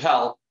going through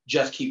hell,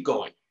 just keep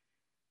going.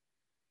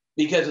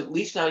 Because at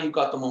least now you've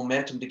got the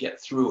momentum to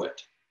get through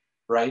it,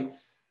 right?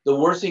 The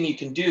worst thing you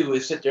can do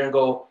is sit there and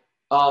go,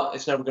 oh,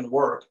 it's never going to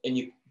work. And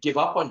you give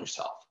up on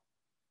yourself.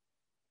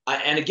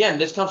 And again,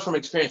 this comes from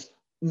experience.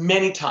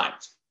 Many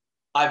times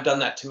I've done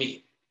that to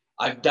me.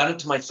 I've done it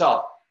to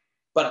myself.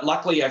 But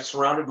luckily, I've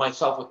surrounded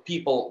myself with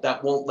people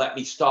that won't let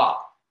me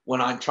stop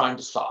when I'm trying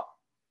to stop.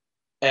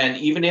 And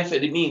even if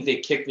it means they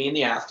kick me in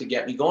the ass to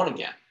get me going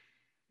again.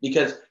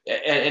 Because,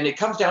 and it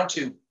comes down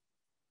to,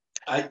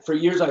 for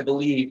years I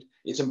believed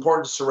it's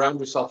important to surround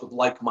yourself with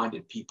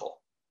like-minded people.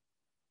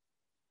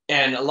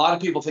 And a lot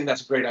of people think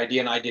that's a great idea,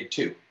 and I did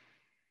too.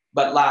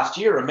 But last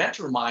year, a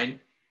mentor of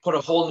mine put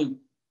a whole new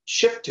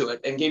shift to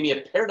it and gave me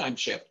a paradigm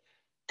shift.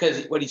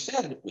 Because what he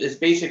said is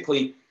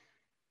basically,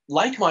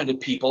 like-minded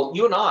people,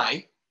 you and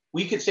I,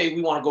 we could say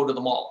we want to go to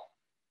the mall.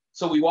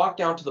 So we walk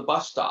down to the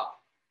bus stop,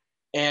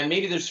 and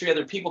maybe there's 3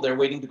 other people there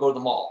waiting to go to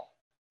the mall.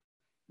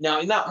 Now,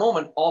 in that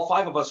moment, all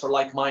 5 of us are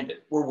like-minded.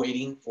 We're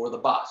waiting for the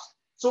bus.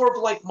 Sort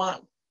of like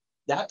mind.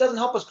 That doesn't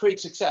help us create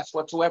success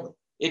whatsoever.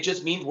 It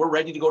just means we're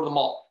ready to go to the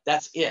mall.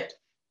 That's it.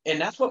 And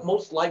that's what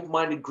most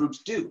like-minded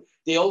groups do.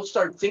 They all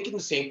start thinking the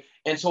same.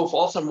 And so if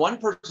all of a sudden one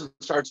person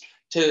starts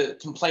to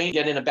complain,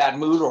 get in a bad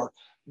mood, or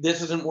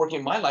this isn't working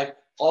in my life,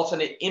 all of a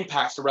sudden it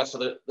impacts the rest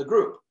of the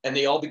group. And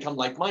they all become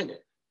like-minded.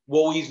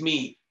 Woe is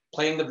me,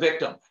 playing the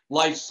victim.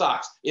 Life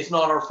sucks. It's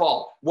not our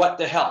fault. What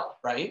the hell,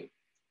 right?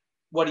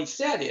 What he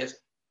said is,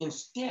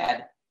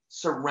 instead,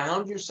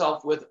 surround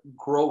yourself with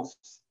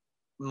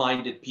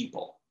growth-minded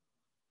people.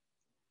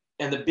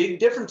 And the big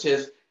difference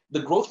is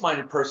the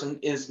growth-minded person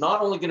is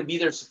not only going to be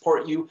there to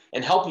support you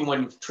and help you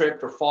when you've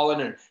tripped or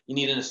fallen and you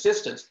need an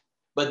assistance,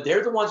 but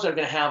they're the ones that are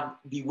going to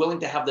be willing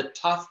to have the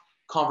tough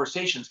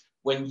conversations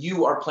when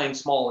you are playing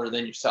smaller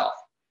than yourself,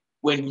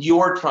 when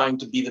you're trying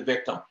to be the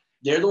victim.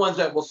 They're the ones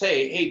that will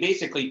say, hey,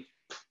 basically,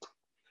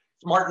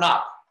 smarten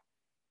up.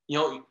 You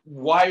know,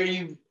 why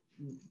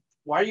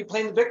are you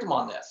playing the victim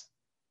on this?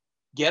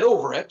 Get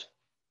over it.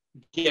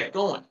 Get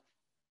going.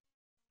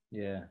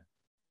 Yeah.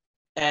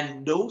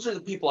 And those are the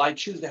people I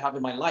choose to have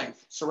in my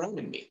life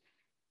surrounding me.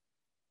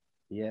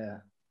 Yeah.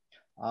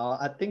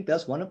 I think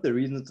that's one of the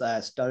reasons I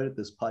started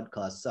this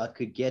podcast, so I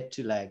could get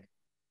to like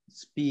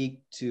speak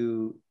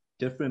to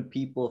different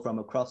people from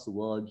across the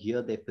world,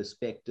 hear their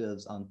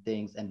perspectives on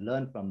things and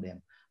learn from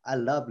them. I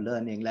love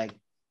learning. Like,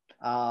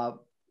 I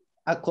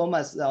call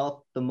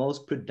myself the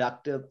most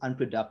productive,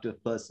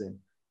 unproductive person,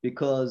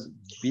 because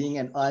being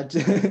an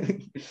artist,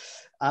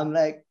 I'm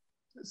like,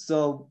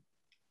 so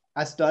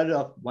I started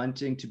off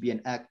wanting to be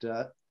an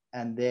actor.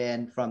 And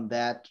then from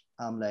that,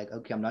 I'm like,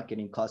 okay, I'm not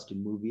getting cast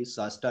in movies.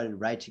 So I started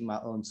writing my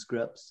own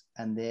scripts.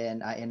 And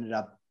then I ended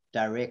up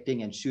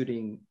directing and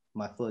shooting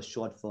my first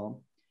short film.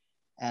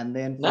 And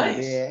then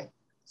from there,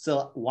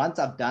 so once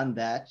I've done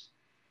that,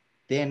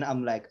 then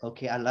I'm like,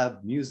 okay, I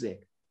love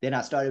music. Then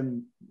I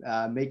started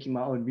making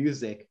my own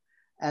music.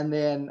 And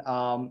then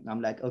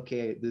I'm like,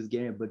 okay, this is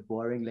getting a bit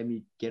boring. Let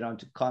me get on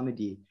to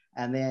comedy.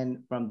 And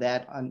then from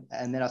that on,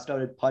 and then I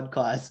started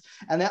podcasts.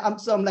 And then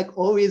I'm like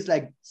always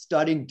like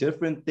starting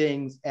different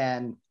things.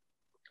 And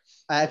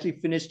I actually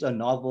finished a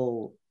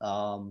novel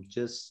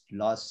just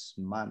last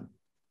month.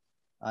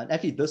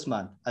 Actually, this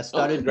month. I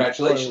started.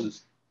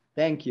 Congratulations.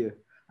 Thank you.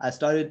 I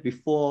started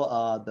before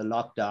the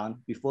lockdown,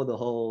 before the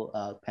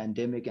whole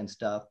pandemic and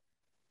stuff.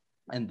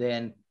 And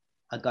then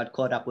I got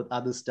caught up with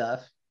other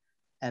stuff.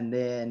 And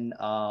then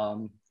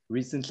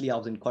recently I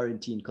was in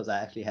quarantine because I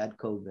actually had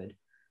COVID.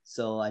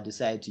 So I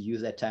decided to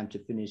use that time to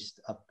finish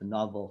up the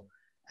novel.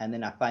 And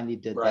then I finally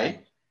did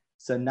that.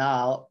 So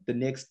now the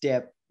next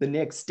step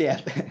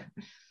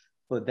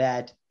for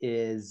that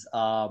is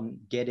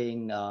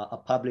getting a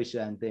publisher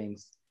and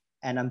things.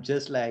 And I'm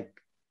just like,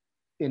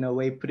 in a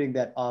way, putting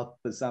that off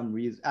for some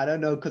reason. I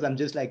don't know, because I'm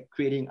just like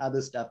creating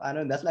other stuff. I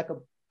don't know, that's like a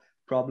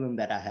problem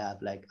that I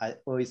have. Like I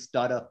always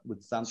start off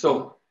with something.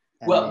 So,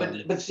 well,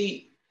 but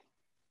see,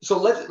 so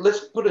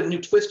let's put a new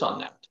twist on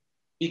that.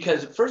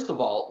 Because first of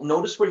all,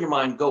 notice where your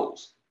mind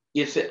goes.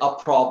 It's a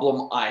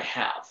problem I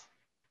have.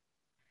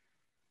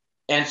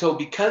 And so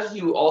because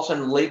you all of a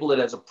sudden label it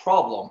as a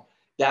problem,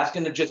 that's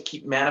going to just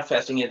keep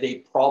manifesting as a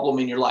problem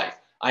in your life.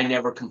 I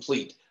never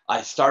complete.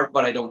 I start,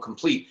 but I don't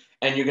complete.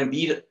 And you're going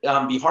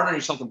to be hard on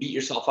yourself and beat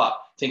yourself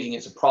up thinking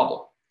it's a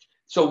problem.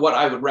 So what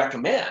I would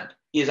recommend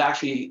is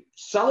actually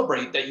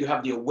celebrate that you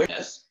have the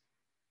awareness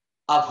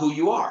of who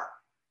you are.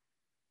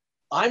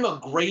 I'm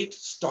a great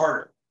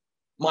starter.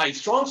 My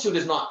strong suit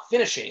is not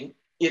finishing,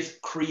 it's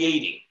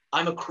creating.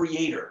 I'm a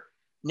creator.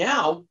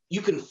 Now you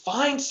can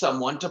find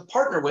someone to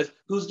partner with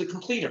who's the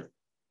completer.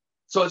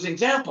 So as an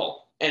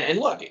example, and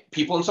look,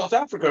 people in South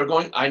Africa are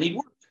going, I need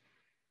work.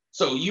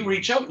 So you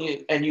reach out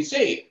and you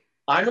say,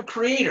 I'm a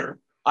creator.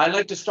 I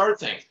like to start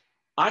things.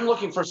 I'm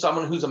looking for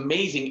someone who's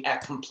amazing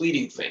at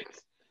completing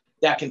things,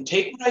 that can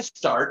take what I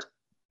start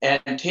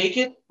and take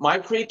it, my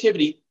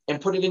creativity,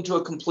 and put it into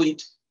a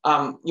complete,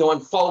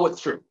 and follow it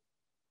through.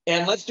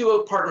 And let's do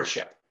a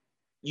partnership.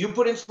 You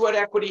put in sweat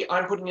equity,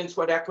 I'm putting in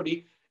sweat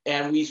equity,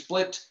 and we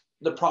split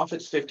the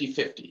profits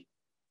 50-50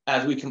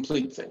 as we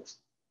complete things.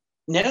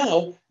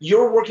 Now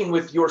you're working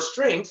with your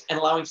strengths and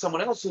allowing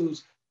someone else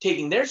who's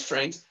taking their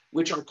strengths,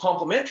 which are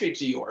complementary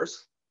to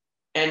yours,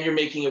 and you're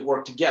making it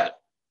work together.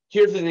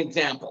 Here's an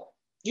example.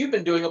 You've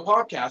been doing a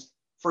podcast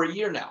for a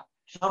year now.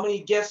 How many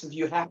guests have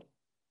you had?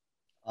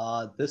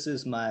 This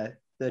is my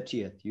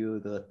 30th. You're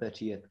the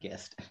 30th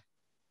guest.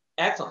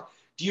 Excellent.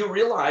 Do you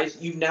realize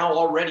you've now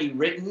already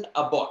written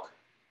a book?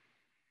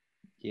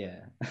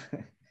 Yeah.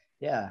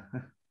 Yeah.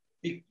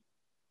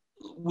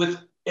 With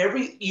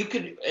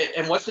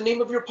and what's the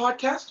name of your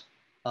podcast?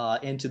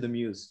 Into the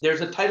Muse.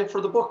 There's a title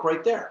for the book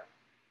right there.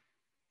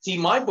 See,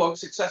 my book,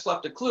 Success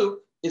Left a Clue,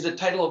 is the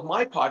title of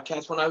my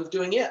podcast when I was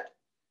doing it.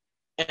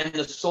 And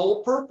the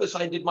sole purpose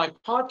I did my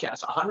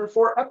podcast,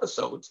 104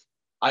 episodes,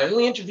 I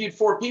only interviewed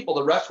 4 people.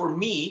 The rest were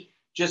me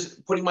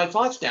just putting my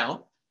thoughts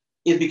down,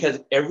 is because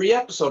every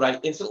episode I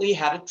instantly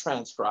had it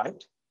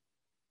transcribed.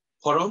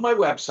 put it on my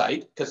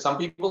website, because some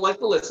people like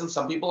to listen,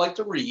 some people like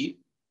to read.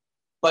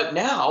 But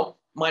now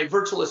my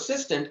virtual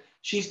assistant,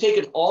 she's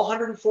taken all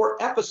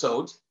 104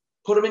 episodes,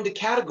 put them into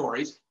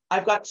categories.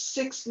 I've got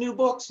 6 new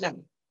books now.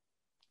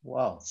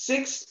 Wow.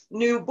 6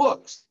 new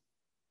books.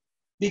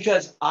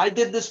 Because I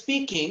did the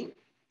speaking.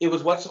 It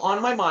was what's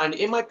on my mind,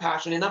 in my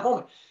passion, in that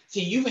moment.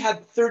 See, you've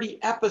had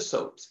 30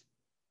 episodes.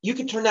 You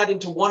can turn that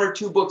into 1 or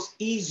 2 books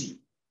easy.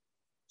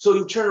 So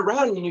you turn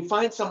around and you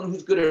find someone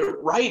who's good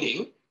at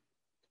writing,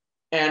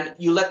 and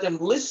you let them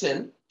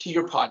listen to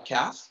your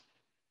podcast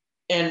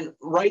and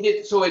write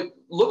it so it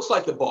looks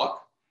like a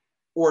book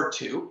or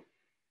 2,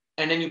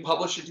 and then you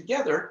publish it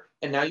together,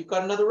 and now you've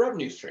got another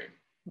revenue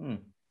stream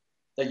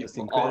that you've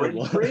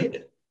already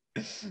created.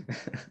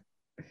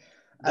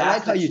 I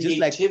like how you just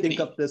like think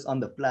of this on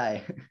the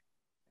fly.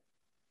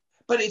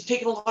 But it's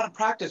taken a lot of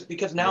practice,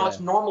 because now it's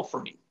normal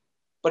for me.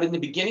 But in the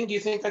beginning, do you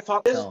think I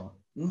thought this?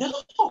 No.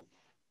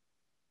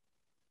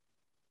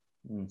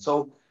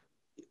 So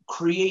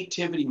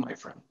creativity, my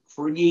friend,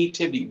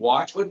 creativity.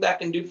 Watch what that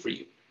can do for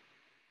you.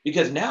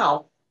 Because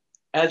now,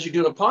 as you're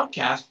doing a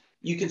podcast,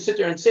 you can sit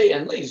there and say,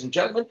 and ladies and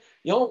gentlemen,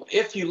 you know,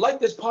 if you like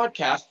this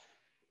podcast,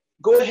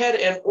 go ahead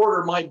and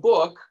order my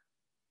book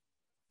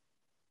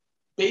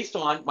based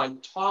on my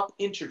top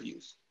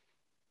interviews.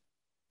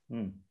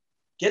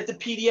 Get the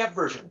PDF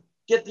version,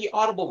 get the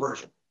Audible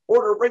version,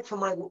 order it right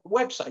from my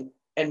website.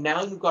 And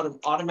now you've got an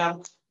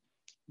automatic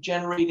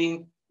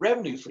generating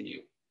revenue for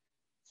you.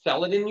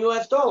 Sell it in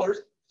US dollars,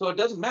 so it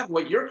doesn't matter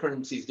what your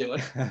currency is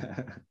doing.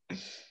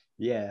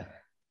 Yeah.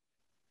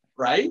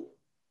 Right?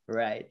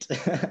 Right.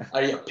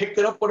 I picked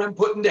it up when I'm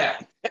putting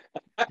down.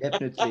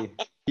 Definitely.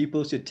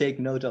 People should take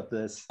note of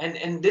this.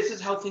 And this is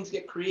how things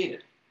get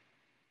created.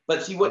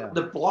 But see, what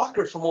the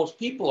blocker for most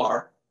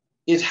people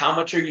is how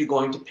much are you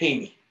going to pay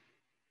me?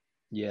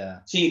 Yeah.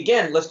 See,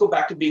 again, let's go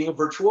back to being a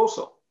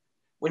virtuoso.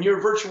 When you're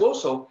a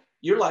virtuoso,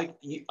 you're like,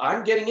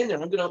 I'm getting in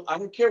there. I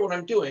don't care what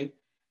I'm doing.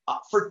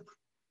 For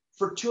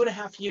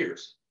 2.5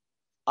 years,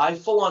 I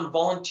full on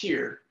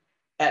volunteered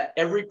at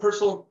every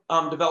personal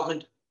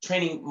development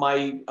training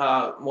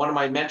one of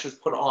my mentors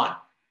put on.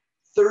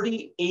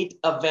 38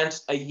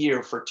 events a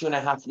year for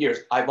 2.5 years.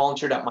 I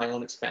volunteered at my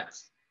own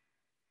expense.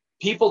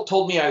 People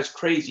told me I was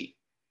crazy,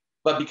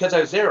 but because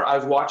I was there, I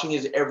was watching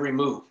his every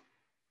move.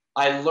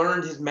 I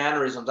learned his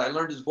mannerisms. I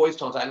learned his voice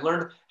tones. I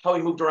learned how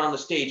he moved around the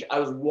stage. I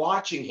was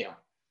watching him.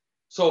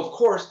 So of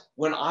course,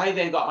 when I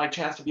then got my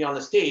chance to be on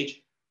the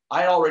stage,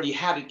 I already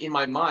had it in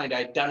my mind. I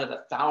had done it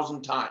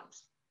 1,000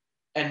 times.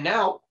 And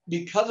now,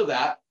 because of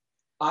that,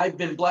 I've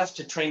been blessed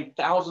to train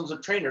thousands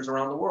of trainers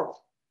around the world.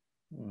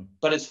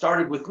 But it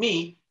started with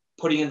me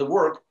putting in the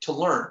work to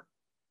learn.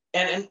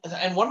 And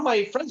one of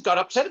my friends got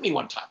upset at me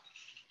one time.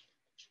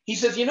 He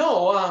says, you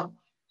know,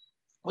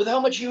 with how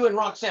much you and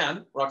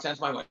Roxanne's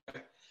my wife,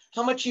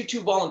 how much you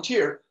 2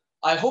 volunteer,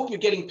 I hope you're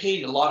getting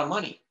paid a lot of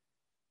money.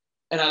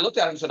 And I looked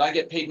at him and said, I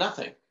get paid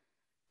nothing.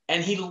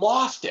 And he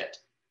lost it.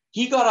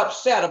 He got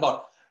upset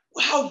about,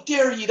 how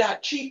dare you,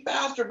 that cheap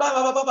bastard, blah,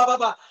 blah, blah, blah, blah,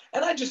 blah.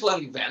 And I just let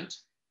him vent.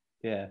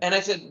 Yeah. And I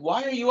said,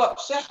 why are you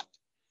upset?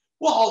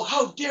 Well,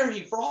 how dare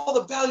you, for all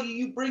the value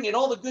you bring and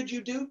all the good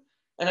you do?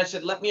 And I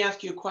said, let me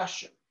ask you a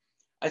question.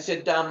 I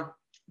said,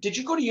 did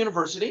you go to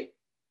university?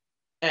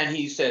 And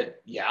he said,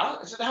 yeah.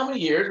 I said, how many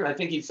years? And I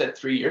think he said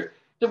 3 years.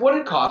 I said, what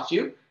did it cost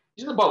you?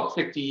 He said, about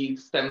 $60,000,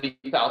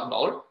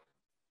 $70,000.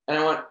 And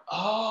I went,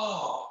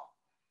 oh,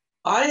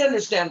 I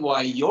understand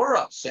why you're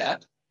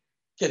upset,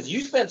 because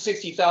you spent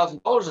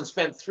 $60,000 and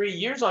spent 3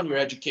 years on your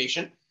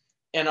education.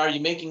 And are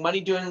you making money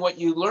doing what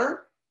you learned?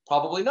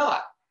 Probably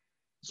not.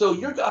 So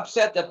you're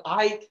upset that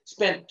I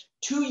spent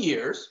 2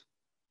 years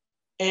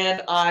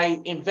and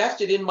I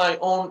invested in my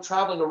own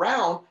traveling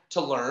around to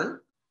learn.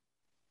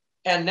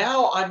 And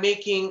now I'm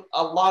making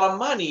a lot of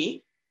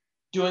money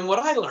doing what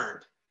I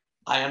learned.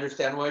 I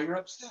understand why you're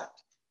upset.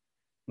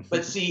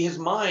 But see, his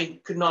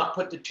mind could not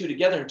put the 2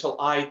 together until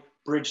I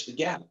bridged the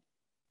gap.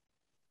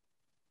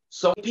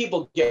 So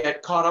people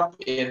get caught up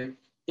in,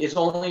 it's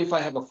only if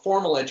I have a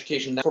formal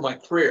education for my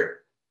career.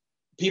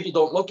 People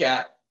don't look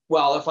at,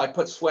 well, if I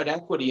put sweat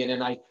equity in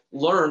and I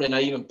learn and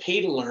I even pay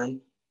to learn,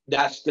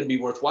 that's going to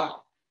be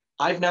worthwhile.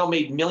 I've now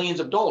made millions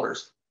of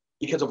dollars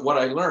because of what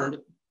I learned,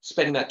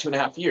 spending that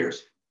 2.5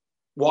 years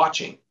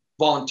watching,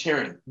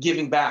 volunteering,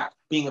 giving back,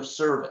 being of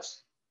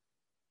service.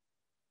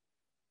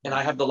 And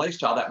I have the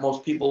lifestyle that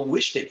most people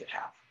wish they could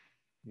have.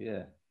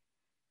 Yeah.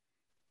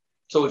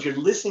 So if you're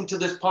listening to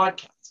this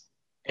podcast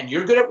and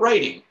you're good at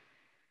writing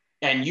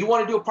and you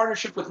want to do a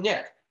partnership with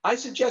Nick, I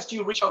suggest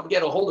you reach out and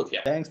get a hold of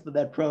him. Thanks for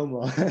that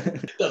promo.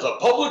 There's a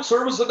public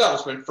service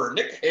announcement for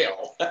Nick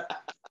Hale.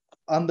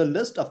 On the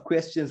list of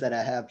questions that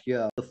I have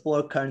here, the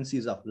 4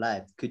 currencies of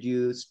life, could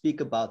you speak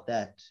about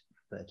that?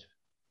 But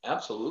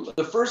absolutely.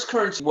 The first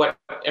currency, what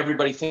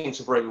everybody thinks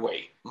of right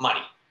away,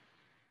 money.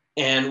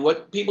 And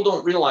what people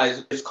don't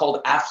realize is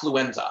called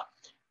affluenza.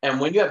 And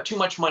when you have too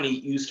much money,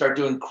 you start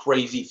doing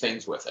crazy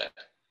things with it.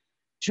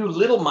 Too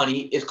little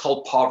money is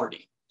called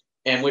poverty.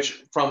 And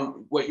which,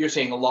 from what you're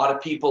saying, a lot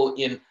of people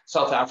in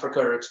South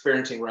Africa are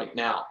experiencing right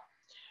now.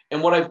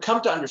 And what I've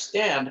come to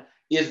understand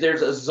is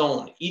there's a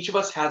zone. Each of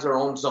us has our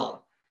own zone.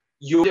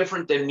 You're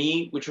different than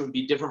me, which would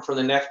be different from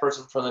the next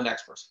person, from the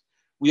next person.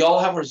 We all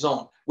have our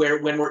zone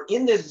where when we're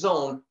in this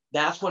zone,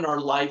 that's when our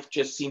life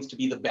just seems to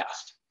be the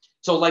best.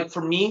 So like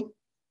for me,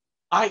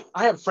 I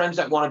have friends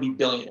that want to be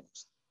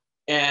billionaires.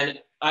 And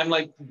I'm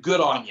like,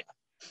 good on you.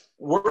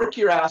 Work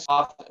your ass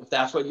off if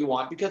that's what you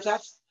want, because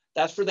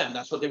that's for them.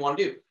 That's what they want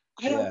to do.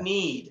 I don't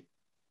need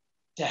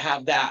to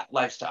have that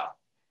lifestyle.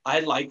 I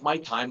like my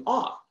time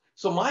off.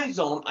 So my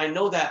zone, I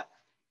know that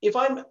if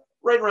I'm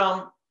right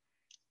around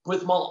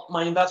with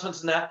my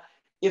investments in that,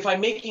 if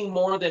I'm making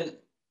more than,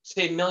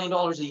 say, $1 million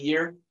a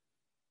year,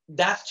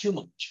 that's too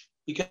much,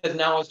 because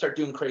now I start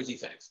doing crazy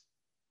things.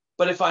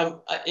 But if I'm,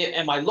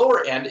 and my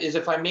lower end is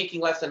if I'm making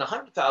less than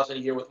 100,000 a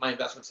year with my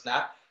investments in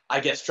that, I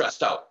get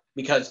stressed out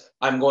because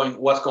I'm going,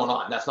 what's going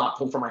on? That's not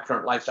for my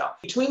current lifestyle.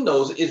 Between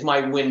those is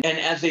my win. And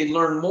as they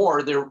learn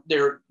more,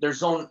 their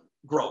zone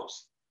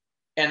grows.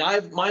 And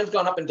mine's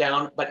gone up and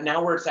down, but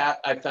now where it's at,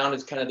 I've found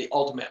is kind of the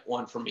ultimate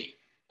one for me.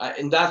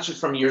 And that's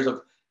just from years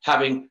of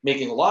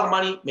making a lot of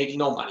money, making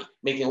no money,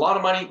 making a lot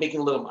of money,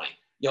 making a little money.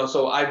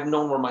 So I've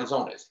known where my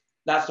zone is.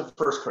 That's the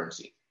first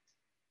currency.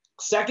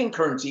 Second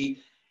currency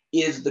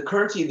is the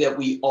currency that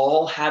we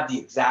all have the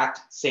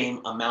exact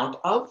same amount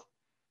of,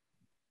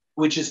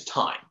 which is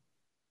time.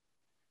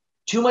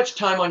 Too much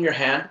time on your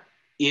hand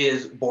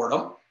is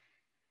boredom.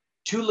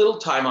 Too little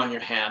time on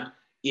your hand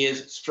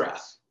is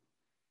stress.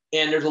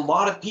 And there's a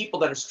lot of people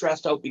that are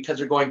stressed out because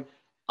they're going,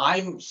 I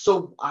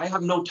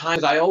have no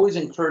time. I always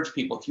encourage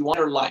people, if you want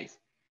your life,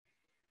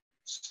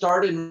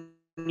 start a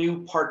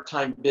new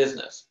part-time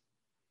business.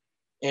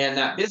 And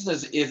that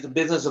business is the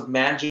business of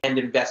managing and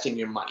investing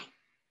your money.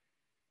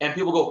 And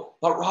people go,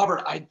 but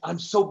Robert, I'm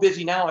so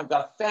busy now. I've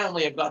got a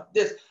family. I've got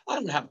this. I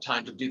don't have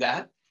time to do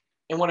that.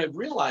 And what I've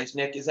realized,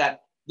 Nick, is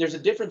that there's a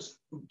difference.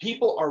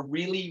 People are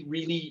really,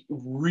 really,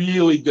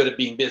 really good at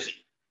being busy,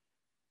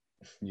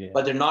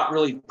 but they're not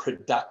really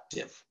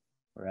productive.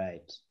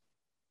 Right.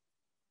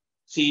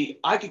 See,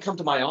 I could come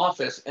to my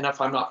office, and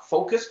if I'm not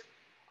focused,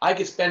 I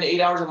could spend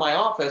 8 hours in my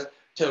office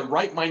to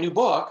write my new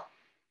book.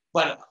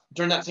 But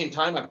during that same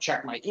time, I've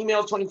checked my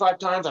emails 25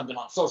 times. I've been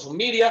on social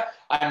media.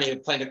 I may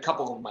have played a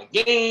couple of my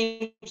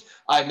games.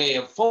 I may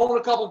have phoned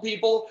a couple of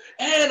people,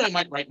 and I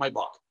might write my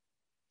book.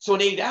 So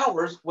in 8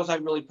 hours, was I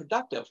really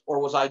productive, or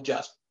was I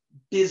just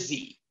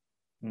busy?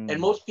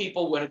 And most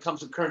people, when it comes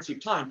to currency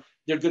of time,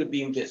 they're good at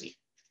being busy.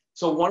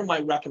 So one of my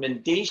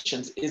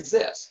recommendations is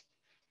this.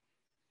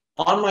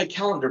 On my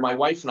calendar, my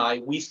wife and I,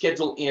 we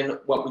schedule in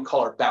what we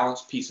call our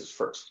balance pieces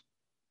first.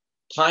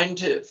 Time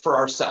for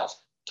ourselves,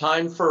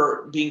 time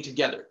for being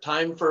together,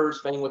 time for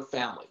spending with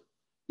family.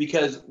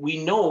 Because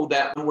we know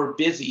that when we're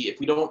busy, if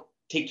we don't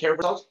take care of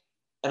ourselves,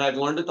 and I've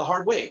learned it the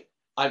hard way.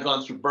 I've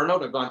gone through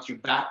burnout. I've gone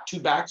through two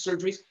back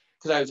surgeries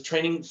because I was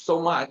training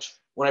so much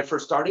when I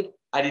first started.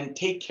 I didn't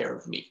take care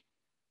of me.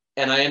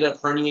 And I ended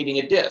up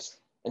herniating a disc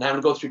and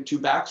having to go through 2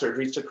 back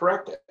surgeries to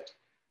correct it.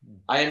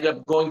 I ended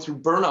up going through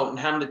burnout and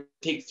having to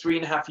take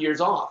 3.5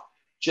 years off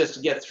just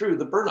to get through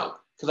the burnout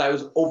because I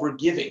was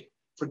overgiving,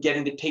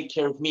 forgetting to take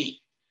care of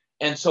me.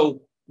 And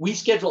so we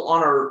schedule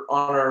on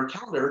our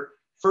calendar,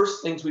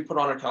 first things we put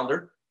on our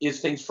calendar is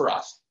things for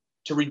us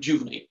to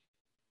rejuvenate.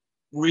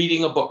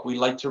 Reading a book, we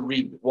like to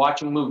read.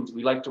 Watching movies,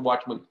 we like to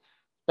watch movies.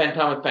 Spend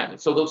time with family.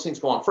 So those things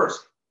go on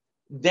first.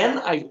 Then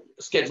I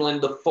schedule in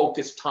the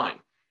focus time.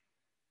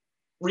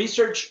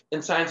 Research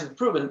and science has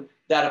proven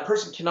that a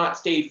person cannot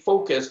stay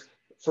focused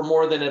for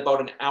more than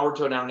about an hour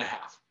to an hour and a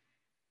half.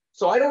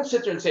 So I don't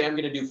sit there and say, I'm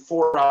going to do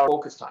 4-hour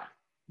focus time.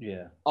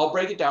 Yeah. I'll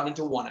break it down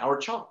into 1-hour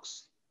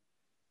chunks.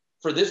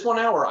 For this 1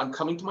 hour, I'm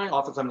coming to my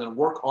office. I'm going to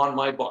work on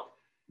my book.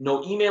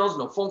 No emails,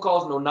 no phone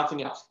calls, no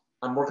nothing else.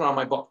 I'm working on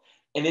my book.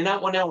 And in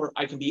that 1 hour,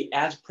 I can be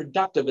as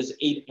productive as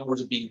 8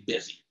 hours of being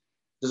busy.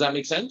 Does that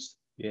make sense?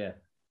 Yeah.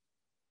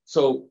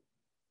 So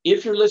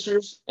if your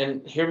listeners,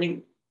 and hear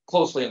me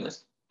closely on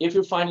this, if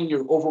you're finding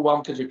you're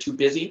overwhelmed because you're too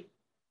busy,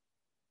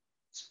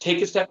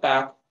 take a step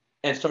back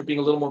and start being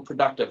a little more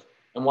productive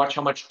and watch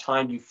how much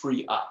time you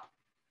free up.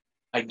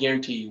 I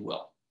guarantee you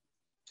will.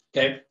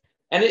 Okay.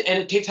 And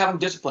it takes having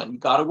discipline. You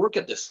got to work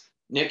at this,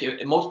 Nick.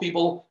 And most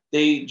people,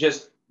 they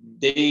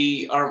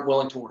aren't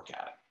willing to work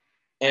at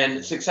it.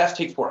 And success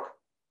takes work.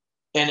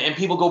 And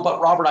people go,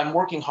 but Robert, I'm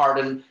working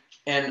hard.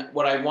 And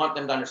what I want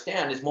them to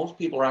understand is most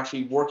people are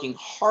actually working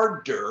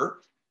harder,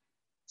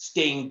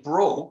 staying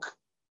broke,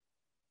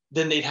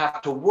 than they'd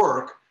have to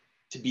work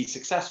to be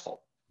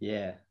successful.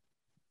 Yeah.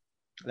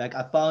 Like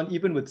I found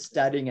even with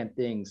studying and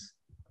things,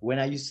 when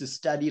I used to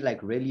study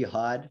like really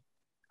hard,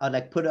 I'd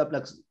like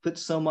put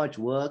so much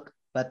work,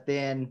 but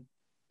then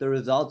the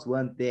results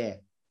weren't there.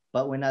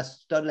 But when I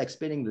started like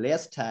spending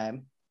less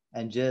time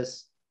and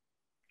just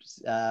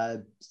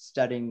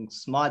studying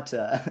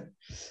smarter,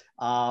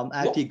 I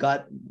actually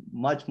got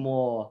much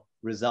more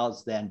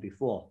results than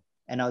before.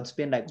 And I would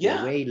spend like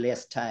way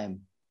less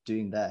time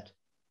doing that.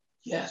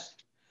 Yes.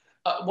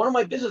 One of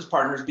my business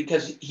partners,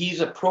 because he's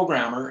a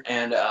programmer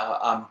and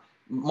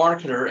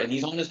marketer, and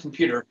he's on his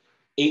computer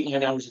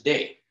 8-9 hours a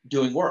day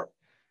doing work.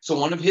 So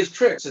one of his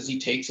tricks is he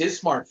takes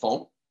his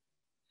smartphone,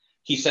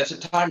 he sets a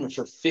timer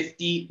for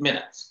 50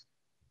 minutes.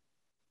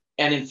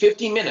 And in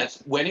 50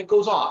 minutes, when it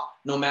goes off,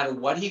 no matter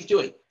what he's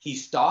doing, he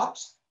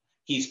stops,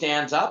 he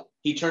stands up,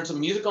 he turns some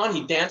music on,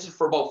 he dances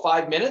for about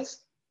 5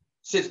 minutes,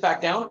 sits back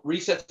down,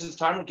 resets his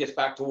timer, gets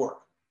back to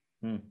work.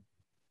 And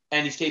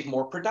he stays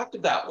more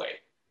productive that way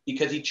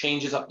because he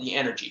changes up the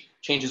energy,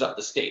 changes up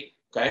the state,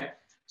 okay?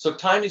 So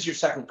time is your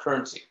second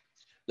currency.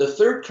 The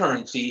third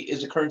currency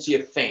is the currency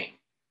of fame.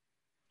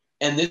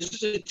 And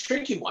this is a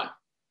tricky one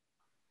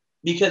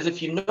because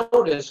if you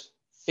notice,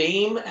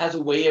 fame has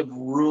a way of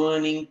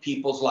ruining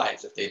people's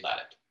lives if they let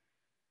it.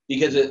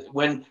 Because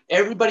when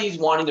everybody's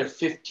wanting their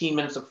 15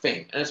 minutes of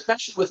fame, and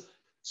especially with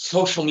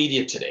social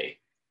media today,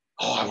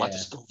 oh, I want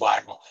this to go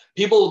viral.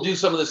 People will do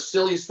some of the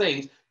silliest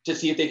things to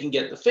see if they can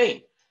get the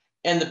fame.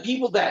 And the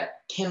people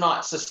that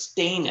cannot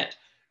sustain it,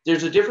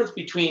 there's a difference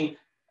between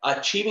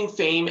achieving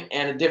fame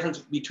and a difference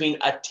between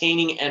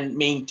attaining and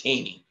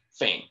maintaining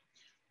fame.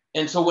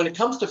 And so when it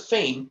comes to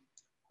fame,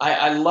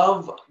 I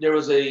love, there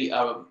was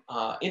a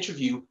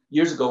interview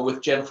years ago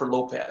with Jennifer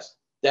Lopez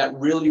that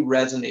really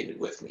resonated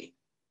with me.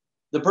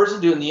 The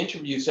person doing the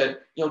interview said,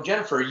 you know,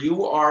 Jennifer,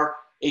 you are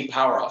a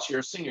powerhouse. You're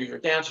a singer, you're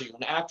a dancer, you're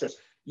an actress.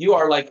 You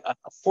are like a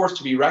force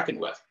to be reckoned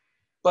with.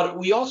 But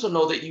we also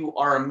know that you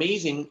are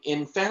amazing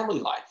in family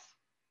life.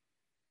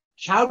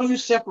 How do you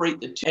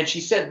separate the two? And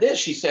she said this,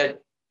 she said,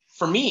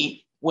 for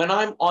me, when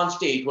I'm on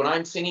stage, when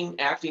I'm singing,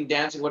 acting,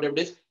 dancing, whatever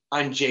it is,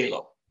 I'm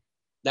J-Lo.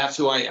 That's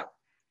who I am.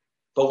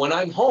 But when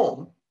I'm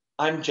home,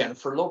 I'm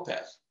Jennifer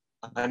Lopez.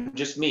 I'm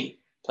just me,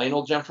 plain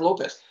old Jennifer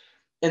Lopez.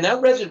 And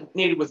that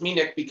resonated with me,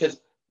 Nick, because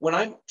when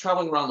I'm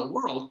traveling around the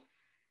world,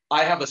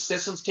 I have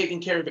assistants taking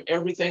care of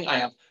everything. I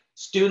have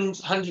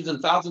students, hundreds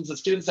and thousands of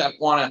students that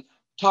want to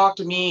talk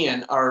to me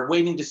and are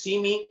waiting to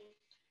see me.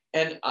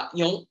 And,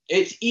 you know,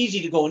 it's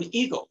easy to go in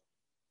ego.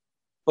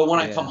 But when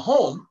I come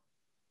home,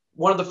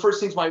 one of the first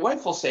things my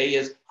wife will say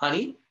is,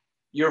 honey,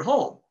 you're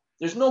home.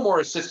 There's no more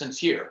assistants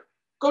here.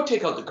 Go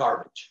take out the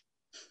garbage.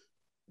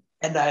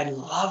 And I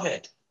love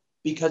it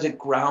because it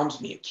grounds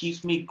me. It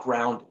keeps me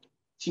grounded.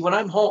 See, when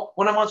I'm home,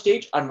 when I'm on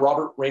stage, I'm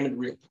Robert Raymond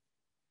Realtor.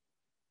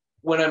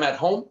 When I'm at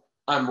home,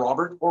 I'm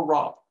Robert or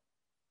Rob,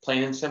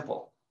 plain and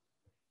simple.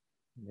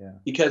 Yeah.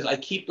 Because I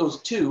keep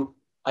those two.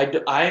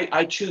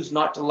 I choose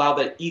not to allow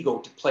that ego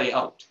to play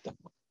out.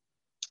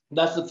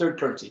 That's the third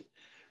currency.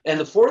 And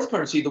the fourth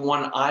currency, the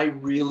one I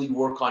really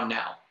work on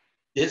now,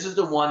 this is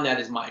the one that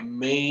is my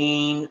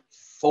main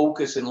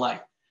focus in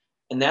life.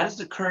 And that is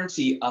the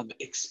currency of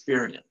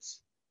experience.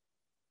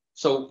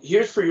 So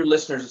here's for your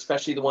listeners,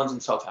 especially the ones in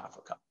South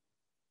Africa.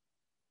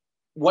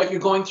 What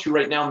you're going through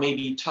right now may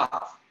be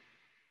tough,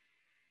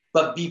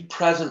 but be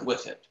present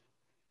with it.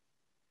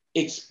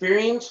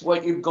 Experience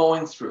what you're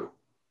going through,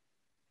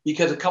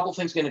 because a couple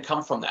things are going to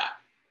come from that.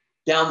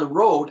 Down the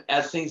road,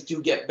 as things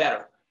do get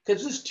better,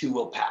 because this too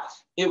will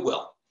pass. It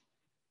will.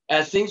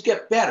 As things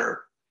get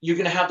better, you're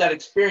going to have that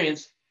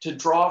experience to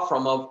draw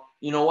from of,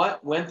 you know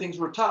what, when things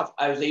were tough,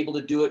 I was able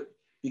to do it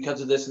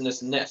because of this and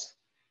this and this.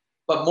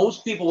 But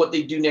most people, what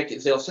they do, Nick,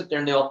 is they'll sit there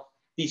and they'll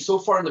be so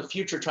far in the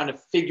future trying to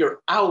figure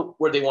out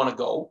where they want to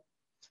go,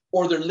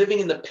 or they're living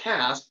in the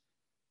past.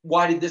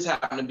 Why did this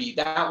happen to me?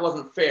 That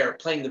wasn't fair,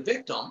 playing the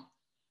victim.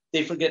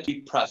 They forget to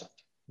be present.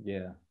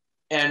 Yeah.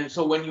 And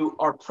so when you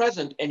are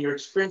present and you're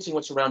experiencing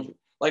what's around you,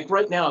 like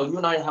right now, you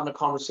and I are having a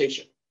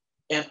conversation,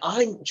 and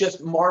I'm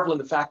just marveling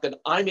the fact that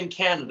I'm in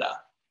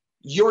Canada,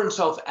 you're in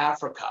South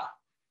Africa,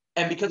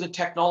 and because of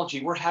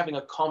technology, we're having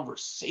a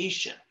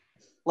conversation.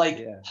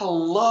 Like,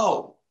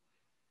 hello.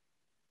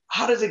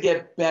 How does it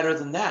get better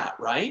than that,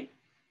 right?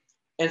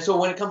 And so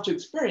when it comes to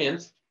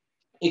experience,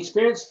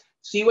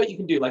 see what you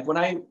can do. Like when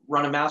I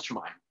run a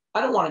mastermind,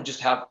 I don't want to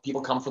just have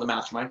people come for the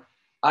mastermind.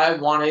 I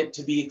want it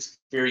to be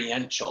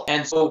experiential.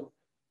 And so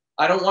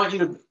I don't want you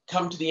to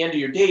come to the end of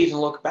your days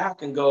and look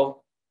back and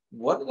go,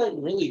 what did I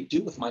really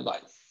do with my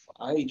life?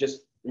 I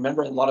just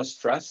remember a lot of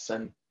stress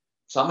and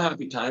some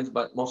happy times,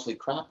 but mostly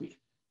crappy.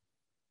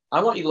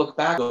 I want you to look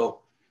back and go,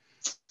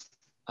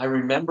 I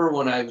remember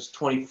when I was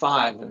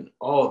 25 and,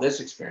 oh,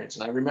 this experience.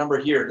 And I remember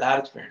here, that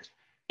experience.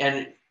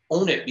 And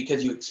own it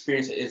because you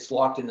experience it. It's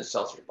locked in the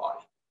cells of your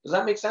body. Does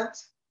that make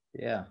sense?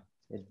 Yeah,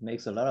 it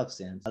makes a lot of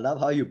sense. I love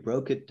how you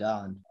broke it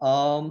down.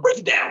 Break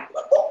it down.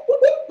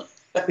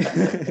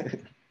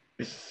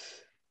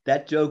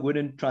 That joke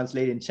wouldn't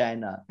translate in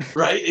China.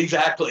 Right,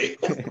 exactly.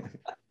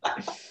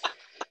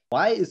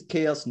 Why is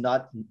chaos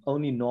not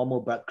only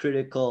normal but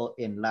critical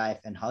in life,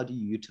 and how do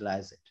you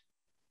utilize it?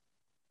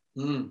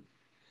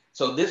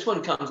 So this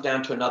one comes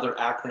down to another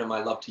acronym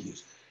I love to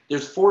use.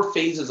 There's 4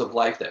 phases of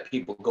life that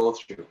people go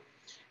through.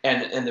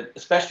 And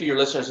especially your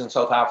listeners in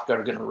South Africa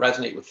are going to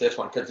resonate with this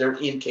one because they're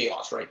in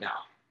chaos right now.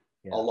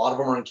 Yeah. A lot of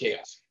them are in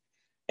chaos.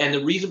 And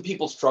the reason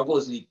people struggle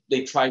is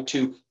they try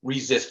to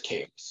resist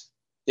chaos.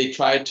 They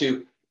try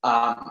to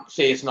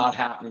say it's not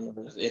happening,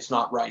 or it's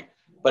not right.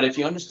 But if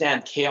you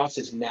understand, chaos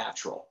is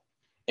natural.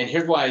 And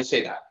here's why I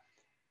say that.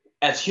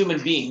 As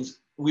human beings,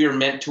 we are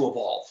meant to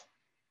evolve.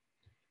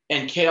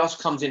 And chaos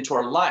comes into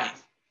our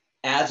life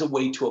as a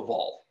way to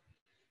evolve.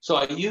 So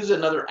I use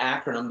another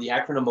acronym, the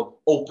acronym of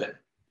OPEN,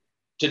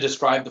 to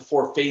describe the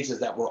 4 phases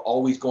that we're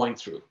always going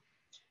through.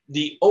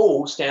 The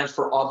O stands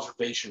for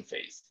observation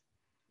phase.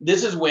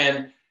 This is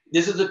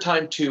the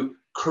time to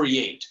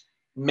create,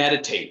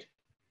 meditate,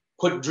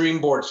 put dream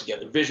boards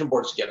together, vision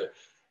boards together.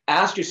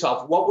 Ask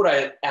yourself, what would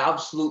I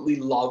absolutely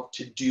love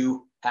to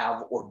do,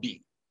 have, or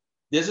be?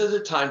 This is a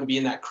time to be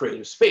in that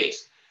creative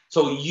space.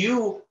 So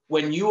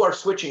when you are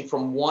switching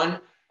from one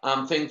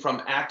thing,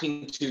 from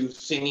acting to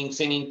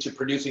singing to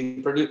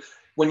producing,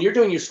 when you're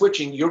doing your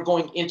switching, you're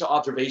going into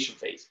observation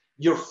phase.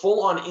 You're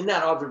full on in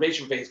that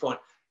observation phase going,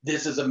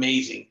 this is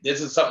amazing.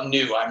 This is something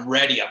new. I'm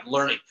ready. I'm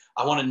learning.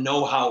 I want to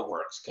know how it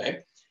works.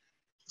 Okay.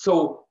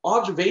 So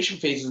observation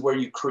phase is where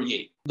you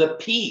create. The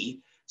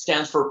P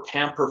stands for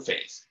pamper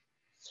phase.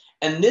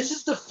 And this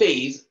is the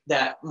phase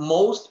that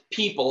most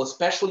people,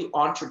 especially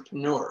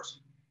entrepreneurs,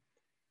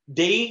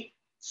 they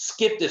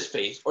skip this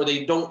phase or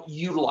they don't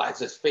utilize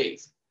this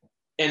phase.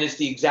 And it's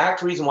the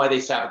exact reason why they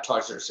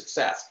sabotage their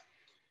success.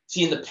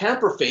 See, in the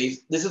pamper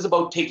phase, this is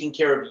about taking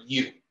care of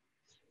you.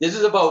 This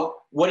is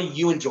about what do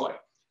you enjoy.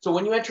 So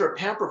when you enter a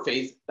pamper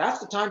phase, that's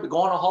the time to go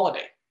on a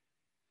holiday.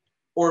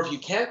 Or if you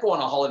can't go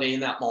on a holiday in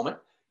that moment,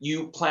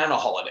 you plan a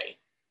holiday.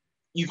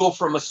 You go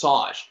for a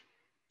massage.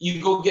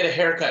 You go get a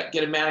haircut,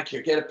 get a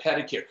manicure, get a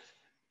pedicure.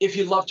 If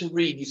you love to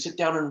read, you sit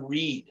down and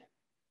read,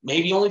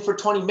 maybe only for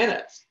 20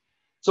 minutes.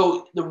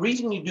 So the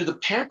reason you do the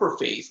pamper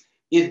phase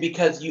is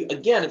because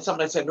again, it's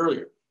something I said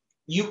earlier,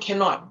 you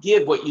cannot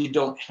give what you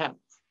don't have.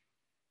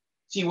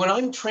 See, when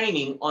I'm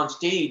training on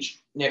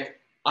stage, Nick,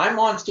 I'm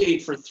on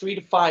stage for 3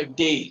 to 5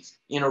 days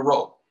in a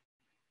row,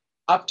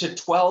 up to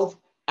 12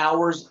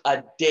 hours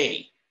a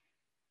day.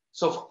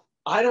 So if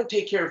I don't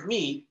take care of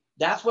me,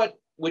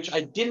 which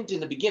I didn't in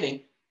the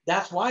beginning,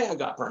 that's why I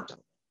got burnt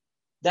out.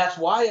 That's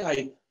why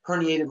I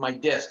herniated my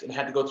disc and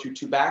had to go through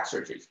 2 back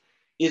surgeries,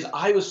 is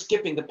I was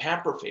skipping the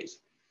pamper phase.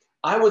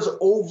 I was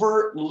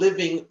over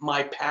living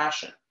my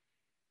passion.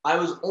 I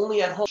was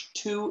only at home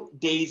 2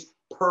 days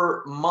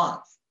per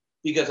month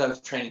because I was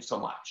training so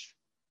much.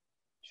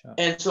 Sure.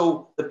 And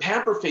so the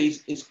pamper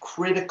phase is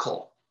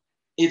critical.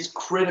 It's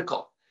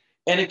critical.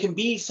 And it can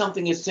be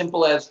something as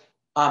simple as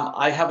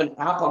I have an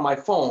app on my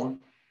phone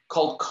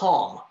called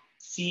Calm,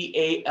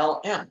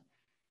 C-A-L-M.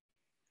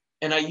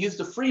 And I use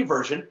the free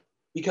version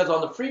because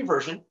on the free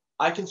version,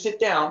 I can sit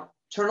down,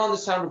 turn on the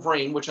sound of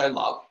rain, which I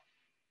love,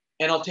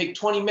 and I'll take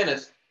 20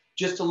 minutes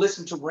just to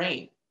listen to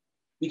rain,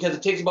 because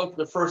it takes about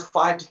the first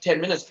 5 to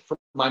 10 minutes for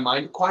my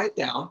mind to quiet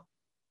down,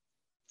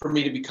 for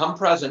me to become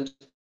present,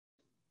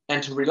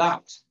 and to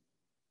relax.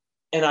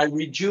 And I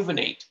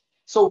rejuvenate.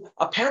 So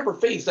a pamper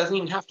phase doesn't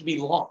even have to be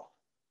long.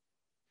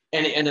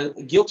 And a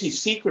guilty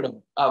secret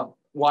of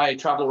why I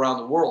travel around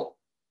the world,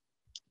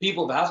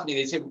 people have asked me,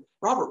 they say,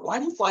 Robert, why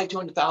do you fly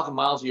 200,000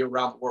 miles a year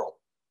around the world?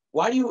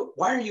 Why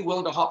are you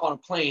willing to hop on a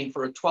plane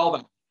for a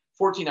 12-hour,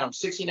 14-hour,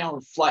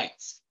 16-hour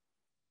flights?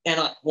 And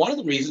one of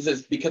the reasons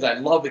is because I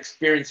love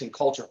experiencing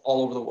culture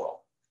all over the world.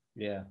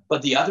 Yeah.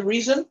 But the other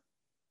reason,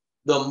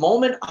 the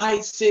moment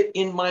I sit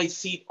in my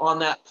seat on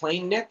that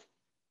plane, Nick,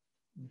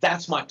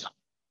 that's my time.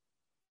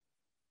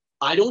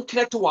 I don't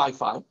connect to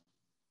Wi-Fi.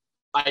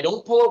 I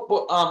don't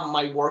pull up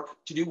my work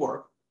to do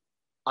work.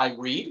 I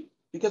read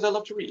because I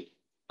love to read.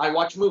 I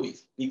watch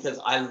movies because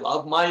I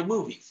love my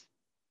movies.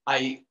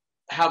 I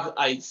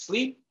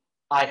sleep,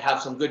 I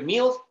have some good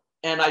meals,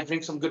 and I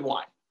drink some good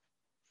wine.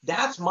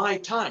 That's my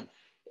time,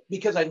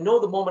 because I know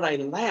the moment I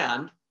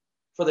land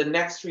for the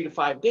next 3 to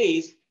 5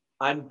 days,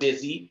 I'm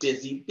busy,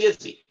 busy,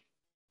 busy.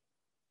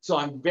 So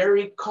I'm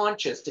very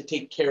conscious to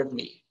take care of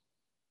me.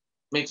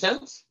 Make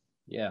sense?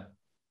 Yeah.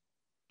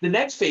 The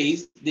next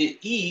phase, the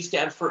E,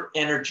 stands for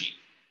energy.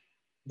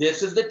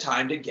 This is the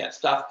time to get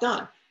stuff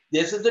done.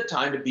 This is the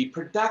time to be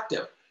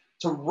productive,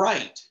 to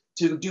write,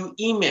 to do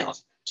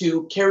emails,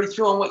 to carry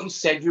through on what you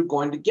said you're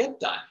going to get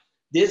done.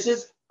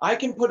 I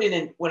can put it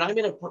in, when I'm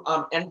in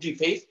an energy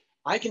phase,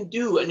 I can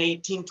do an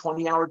 18,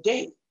 20-hour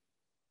day.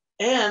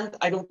 And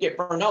I don't get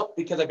burned out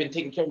because I've been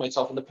taking care of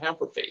myself in the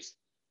pamper phase.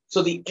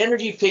 So the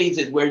energy phase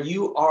is where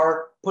you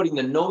are putting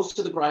the nose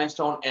to the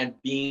grindstone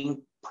and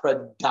being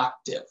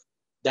productive.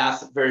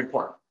 That's very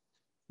important.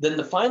 Then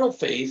the final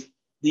phase,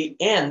 the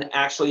N,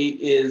 actually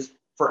is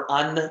for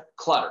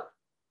unclutter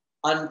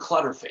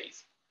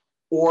phase,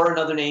 or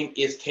another name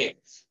is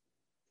chaos.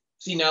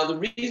 See, now the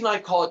reason I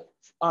call it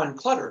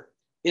unclutter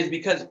is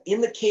because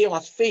in the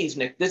chaos phase,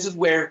 Nick, this is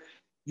where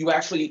you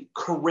actually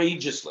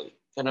courageously,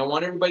 and I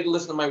want everybody to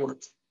listen to my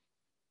words,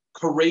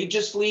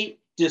 courageously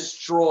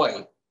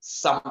destroy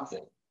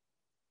something.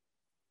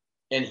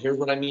 And here's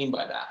what I mean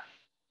by that.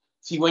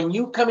 See, when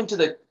you come into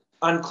the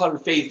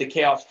unclutter phase, the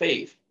chaos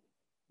phase,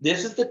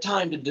 this is the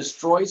time to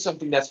destroy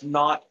something that's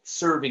not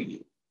serving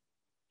you.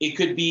 It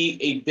could be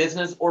a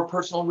business or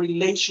personal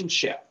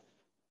relationship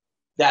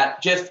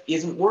that just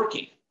isn't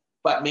working,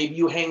 but maybe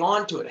you hang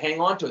on to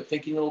it,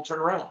 thinking it'll turn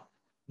around.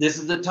 This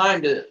is the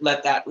time to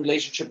let that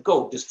relationship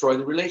go, destroy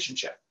the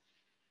relationship.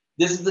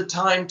 This is the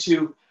time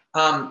to,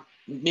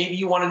 maybe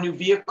you want a new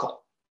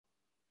vehicle,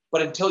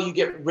 but until you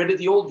get rid of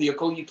the old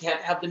vehicle, you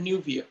can't have the new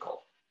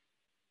vehicle.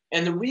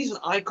 And the reason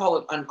I call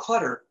it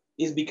unclutter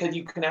is because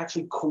you can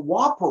actually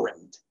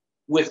cooperate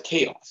with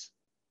chaos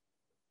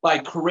by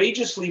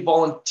courageously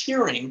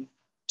volunteering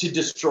to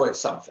destroy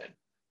something.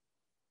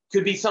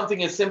 Could be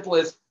something as simple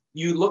as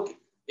you look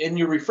in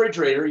your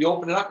refrigerator, you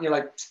open it up and you're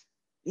like,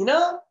 you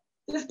know,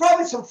 there's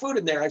probably some food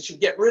in there I should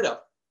get rid of.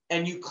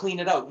 And you clean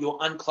it out. You'll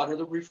unclutter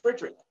the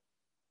refrigerator.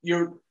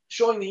 You're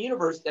showing the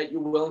universe that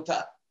you're willing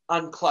to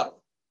unclutter,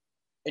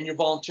 and you're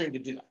volunteering to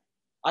do that.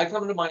 I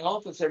come into my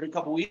office every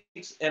couple of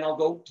weeks and I'll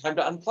go, time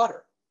to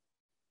unclutter.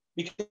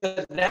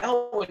 Because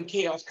now when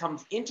chaos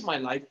comes into my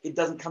life, it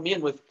doesn't come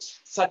in with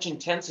such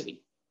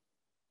intensity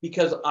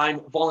because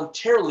I'm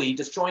voluntarily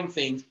destroying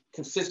things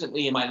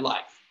consistently in my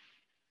life.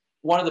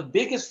 One of the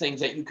biggest things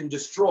that you can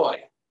destroy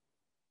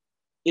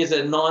is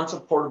a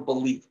non-supportive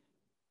belief.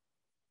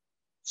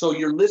 So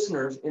your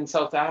listeners in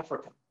South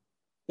Africa,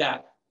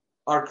 that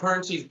our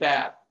currency is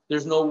bad,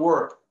 there's no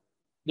work,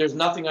 there's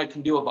nothing I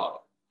can do about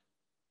it.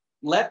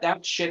 Let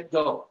that shit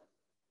go.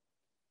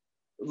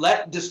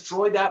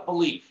 Destroy that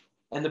belief.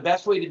 And the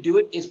best way to do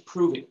it is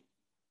proving.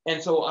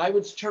 And so I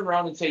would turn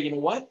around and say, you know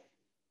what?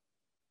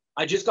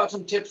 I just got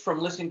some tips from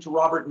listening to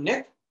Robert and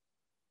Nick.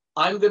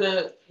 I'm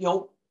gonna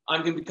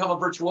become a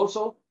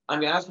virtuoso.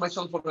 I'm gonna ask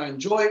myself what I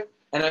enjoy,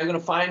 and I'm gonna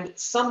find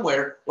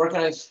somewhere where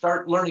can I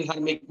start learning how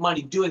to make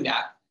money doing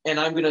that. And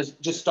I'm gonna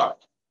just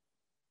start.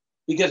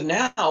 Because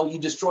now you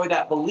destroy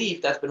that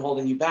belief that's been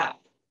holding you back.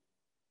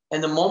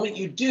 And the moment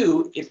you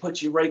do, it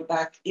puts you right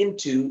back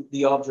into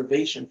the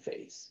observation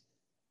phase.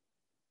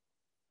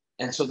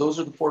 And so those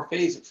are the 4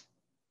 phases.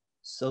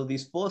 So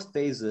these 4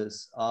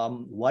 phases,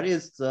 what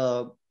is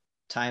the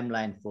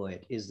timeline for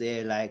it? Is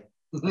there like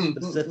a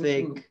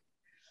specific?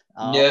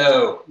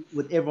 No.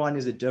 With everyone,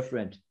 is it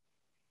different?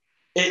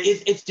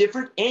 It's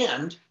different,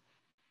 and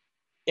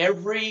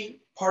every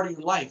part of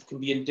your life can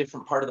be in a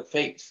different part of the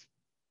phase.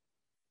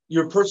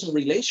 Your personal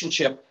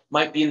relationship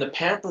might be in the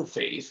pamper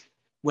phase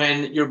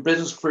when your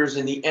business career is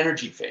in the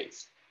energy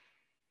phase.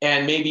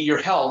 And maybe your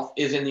health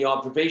is in the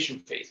observation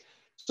phase.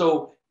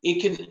 So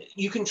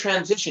you can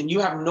transition. You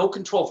have no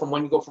control from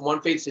when you go from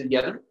one phase to the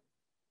other.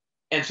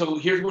 And so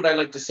here's what I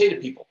like to say to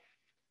people.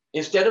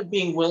 Instead of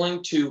being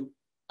willing to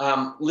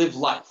live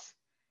life,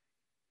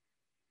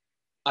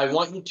 I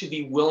want you to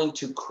be willing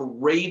to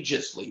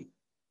courageously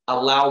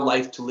allow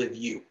life to live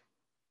you.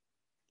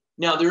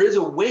 Now, there is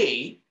a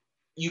way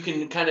you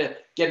can kind of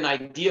get an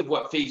idea of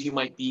what phase you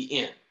might be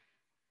in.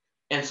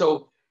 And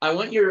so I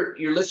want your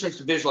listeners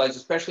to visualize,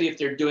 especially if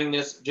they're doing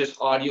this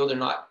just audio, they're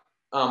not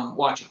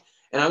watching.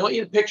 And I want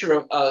you to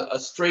picture a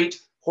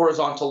straight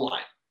horizontal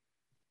line.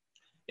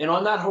 And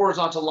on that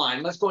horizontal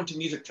line, let's go into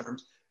music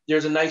terms,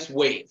 there's a nice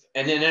wave,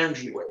 an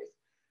energy wave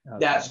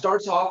that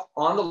starts off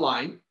on the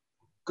line,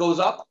 goes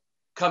up,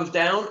 comes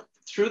down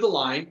through the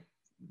line,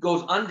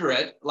 goes under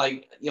it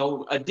like,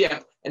 a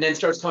dip, and then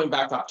starts coming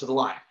back up to the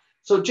line.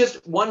 So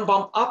just one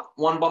bump up,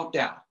 one bump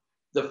down,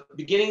 the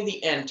beginning,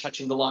 the end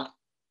touching the line.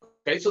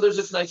 Okay, so there's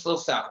this nice little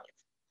sound wave.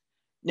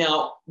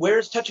 Now, where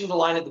is touching the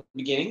line at the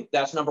beginning?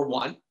 That's number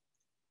 1.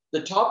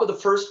 The top of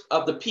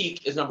the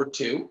peak is number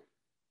 2.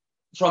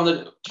 From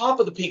the top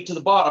of the peak to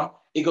the bottom,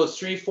 it goes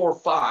 3, 4,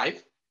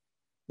 5.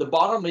 The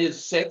bottom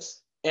is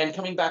 6, and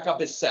coming back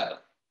up is 7.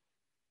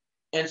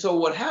 And so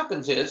what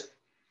happens is,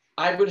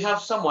 I would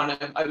have someone,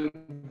 I would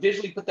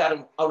visually put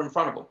that out in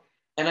front of them,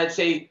 and I'd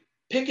say,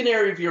 pick an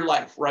area of your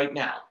life right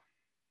now.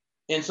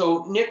 And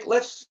so, Nick,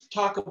 let's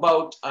talk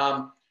about,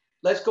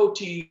 let's go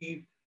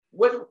to,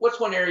 what's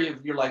one area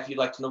of your life you'd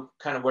like to know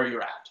kind of where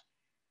you're at?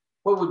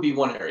 What would be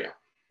one area?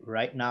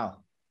 Right now.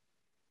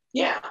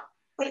 Yeah,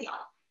 right now.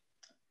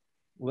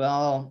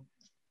 Well,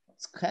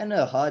 it's kind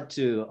of hard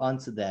to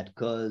answer that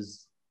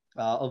because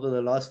over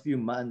the last few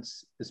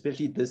months,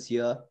 especially this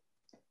year,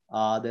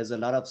 there's a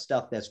lot of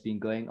stuff that's been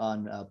going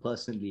on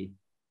personally.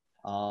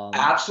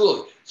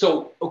 Absolutely.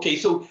 So, okay,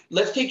 so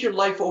let's take your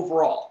life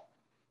overall.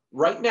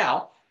 Right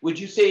now, would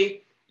you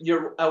say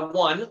you're at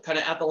 1, kind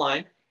of at the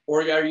line,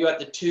 or are you at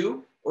the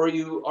 2, or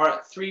you are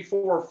at 3, 4,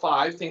 or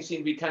 5? Things seem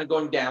to be kind of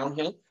going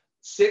downhill.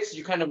 6,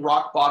 you're kind of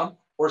rock bottom,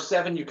 or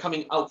 7, you're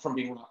coming out from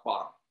being rock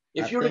bottom.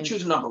 If you were to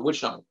choose a number,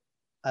 which number?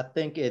 I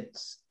think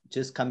it's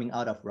just coming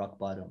out of rock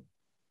bottom.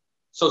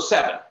 So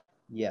 7.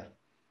 Yeah.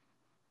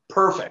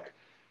 Perfect.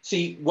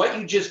 See, what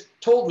you just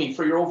told me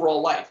for your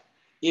overall life,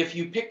 if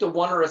you picked a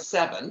 1 or a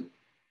 7,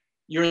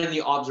 you're in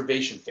the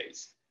observation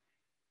phase.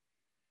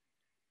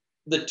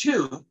 The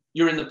 2,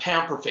 you're in the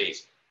pamper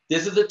phase.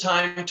 This is the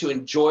time to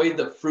enjoy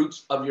the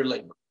fruits of your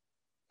labor.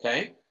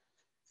 Okay?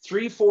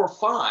 3, 4,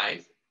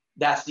 5,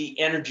 that's the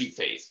energy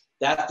phase.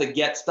 That's the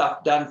get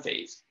stuff done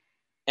phase.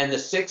 And the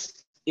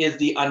 6 is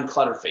the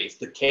unclutter phase,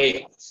 the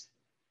chaos.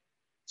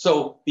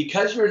 So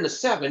because you're in the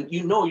 7,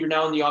 you know you're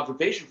now in the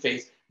observation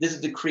phase. This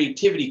is the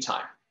creativity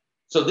time.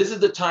 So this is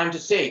the time to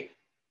say,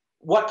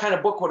 what kind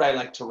of book would I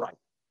like to write?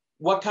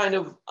 What kind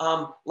of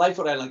life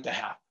would I like to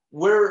have?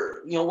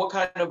 Where, what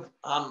kind of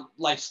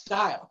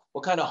lifestyle?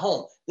 What kind of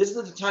home? This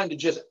is the time to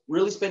just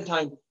really spend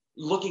time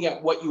looking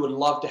at what you would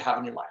love to have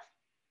in your life.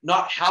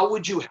 Not how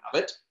would you have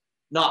it,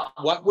 Not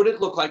what would it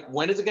look like?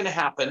 When is it going to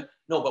happen?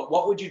 No, but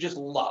what would you just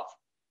love?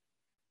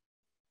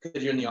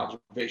 Because you're in the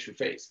observation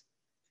phase.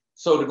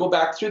 So to go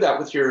back through that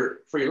with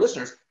for your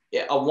listeners,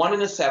 a 1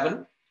 and a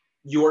 7,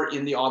 you're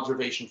in the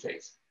observation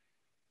phase.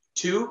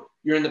 2,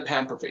 you're in the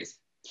pamper phase.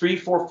 3,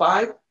 4,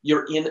 5,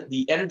 you're in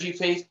the energy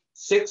phase.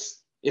 6,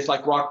 it's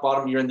like rock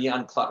bottom, you're in the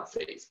unclutter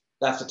phase.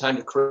 That's the time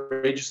to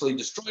courageously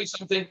destroy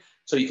something.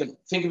 So you can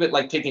think of it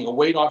like taking a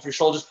weight off your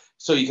shoulders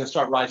so you can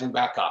start rising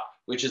back up,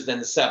 which is then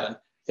the 7,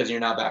 because you're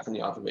now back in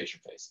the observation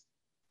phase.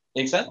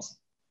 Make sense?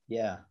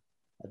 Yeah,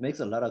 that makes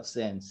a lot of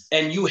sense.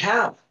 And you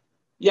have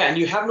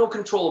no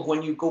control of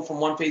when you go from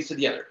one phase to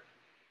the other.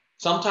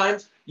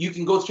 Sometimes you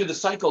can go through the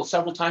cycle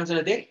several times in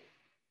a day.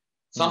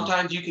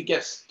 Sometimes you could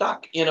get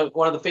stuck in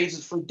one of the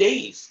phases for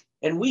days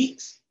and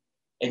weeks,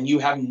 and you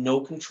have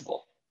no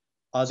control.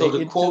 So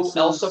to quote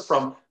Elsa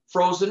from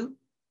Frozen,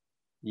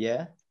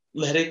 yeah,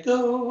 let it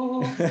go,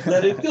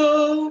 let it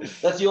go.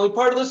 That's the only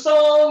part of the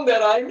song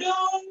that I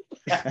know.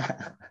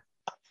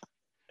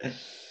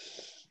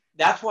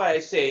 That's why I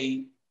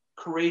say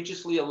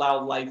courageously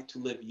allow life to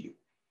live you.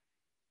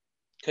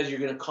 Because you're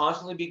going to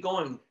constantly be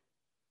going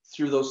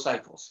through those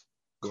cycles,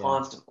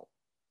 constantly.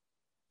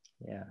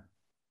 Yeah.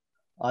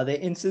 Are there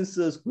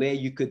instances where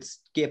you could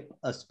skip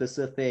a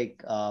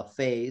specific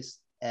phase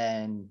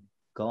and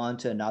go on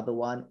to another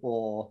one,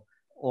 or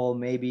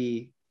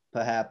maybe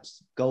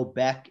perhaps go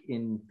back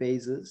in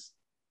phases?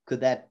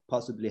 Could that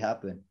possibly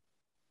happen?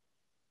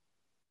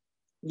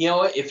 You know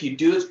what? If you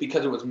do, it's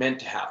because it was meant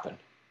to happen.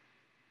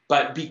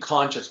 But be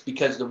conscious,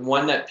 because the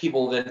one that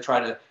people then try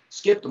to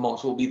skip the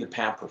most will be the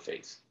pamper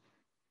phase.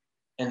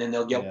 And then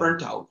they'll get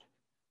burnt out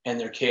and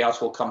their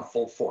chaos will come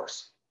full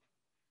force.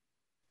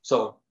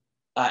 So,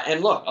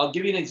 and look, I'll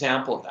give you an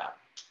example of that.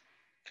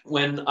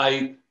 When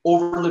I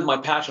overlived my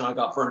passion, I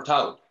got burnt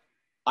out.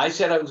 I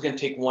said I was going to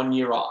take 1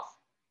 year off.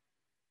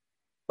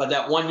 But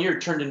that 1 year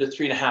turned into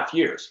 3.5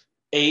 years.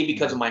 A,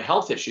 because of my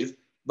health issues,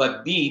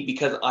 but B,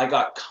 because I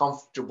got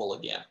comfortable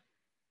again.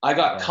 I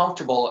got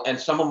comfortable, and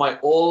some of my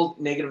old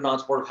negative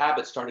non-supportive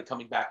habits started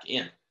coming back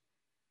in.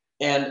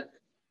 And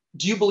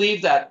do you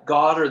believe that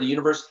God or the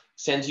universe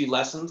sends you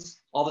lessons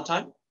all the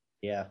time?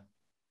 Yeah,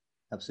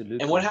 absolutely.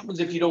 And what happens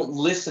if you don't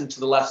listen to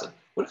the lesson?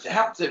 What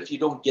happens if you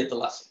don't get the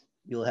lesson?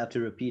 You'll have to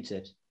repeat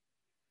it.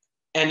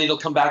 And it'll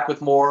come back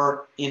with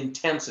more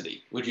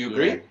intensity. Would you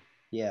agree?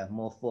 Yeah,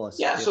 more force.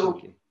 Yeah,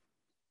 definitely. So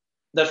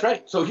that's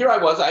right. So here I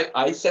was,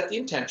 I set the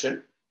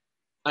intention.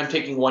 I'm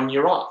taking 1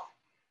 year off.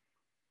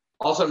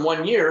 All of a sudden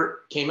 1 year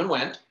came and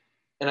went,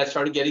 and I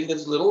started getting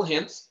these little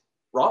hints.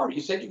 Robert,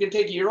 you said you could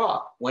take a year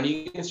off. When are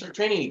you going to start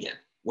training again?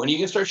 When are you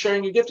going to start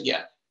sharing your gift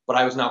again? But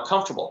I was now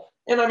comfortable.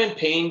 And I'm in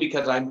pain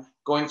because I'm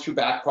going through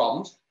back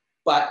problems.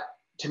 But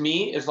to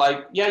me, it's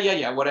like,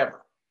 yeah,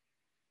 whatever.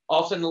 All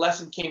of a sudden, the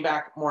lesson came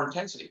back more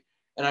intensity.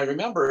 And I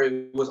remember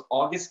it was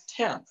August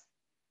 10th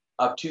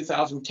of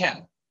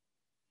 2010.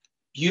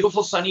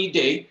 Beautiful sunny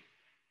day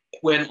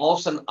when all of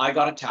a sudden I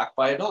got attacked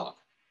by a dog.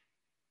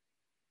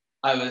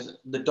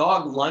 The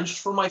dog lunged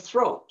for my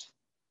throat.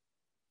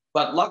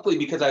 But luckily,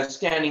 because I was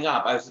standing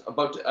up, I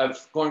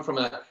was going from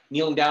a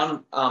kneeling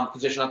down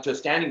position up to a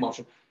standing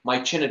motion, my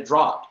chin had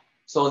dropped.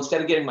 So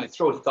instead of getting my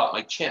throat, he got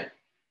my chin.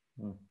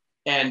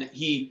 And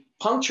he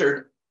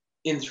punctured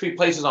in 3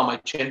 places on my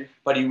chin,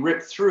 but he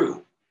ripped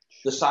through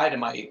the side of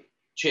my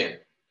chin.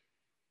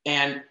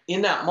 And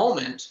in that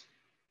moment,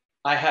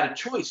 I had a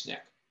choice,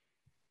 Nick.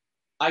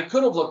 I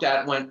could have looked at it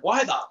and went,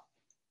 why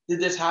did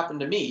this happen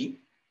to me?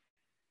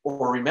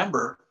 Or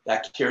remember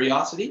that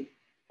curiosity,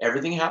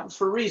 everything happens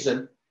for a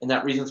reason, and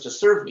that reason is to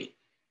serve me.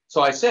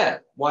 So I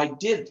said, why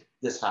did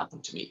this happen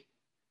to me?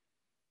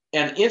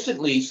 And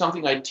instantly,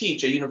 something I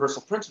teach, a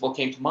universal principle,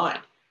 came to mind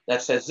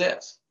that says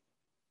this: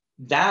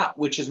 that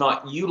which is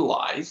not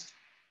utilized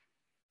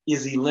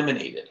is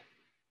eliminated.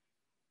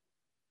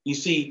 You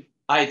see,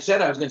 I had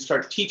said I was going to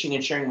start teaching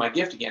and sharing my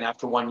gift again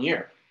after 1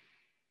 year,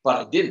 but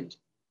I didn't.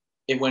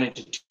 It went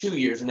into 2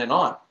 years and then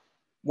on.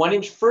 1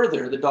 inch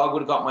further, the dog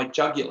would have got my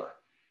jugular.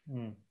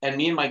 And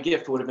me and my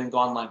gift would have been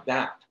gone like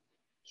that.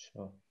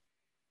 Sure.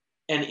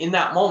 And in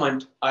that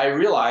moment, I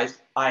realized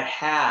I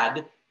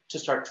had to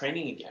start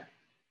training again.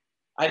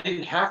 I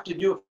didn't have to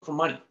do it for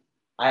money.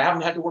 I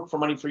haven't had to work for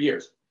money for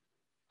years.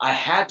 I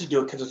had to do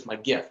it because it's my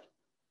gift.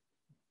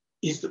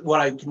 It's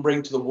what I can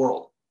bring to the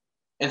world.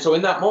 And so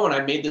in that moment,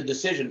 I made the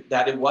decision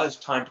that it was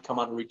time to come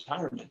out of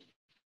retirement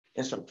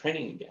and start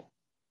training again.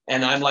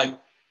 And I'm like,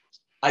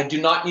 I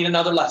do not need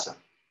another lesson.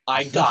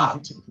 I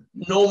got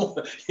no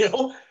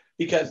more,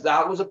 because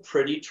that was a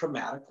pretty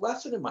traumatic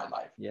lesson in my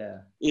life.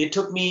 Yeah. It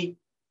took me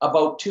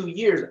about 2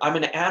 years. I'm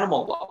an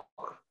animal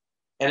lover.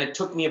 And it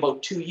took me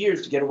about 2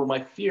 years to get over my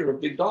fear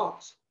of big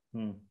dogs.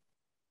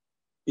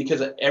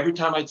 Because every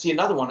time I'd see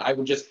another one, I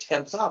would just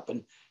tense up.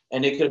 And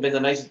it could have been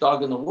the nicest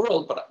dog in the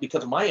world, but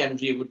because of my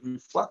energy, it would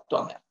reflect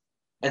on them.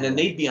 And then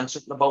they'd be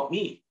uncertain about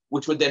me,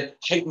 which would then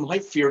heighten my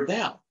fear of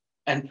them.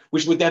 And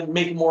which would then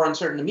make them more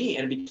uncertain to me.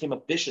 And it became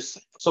a vicious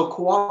cycle. So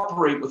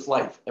cooperate with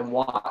life and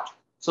watch.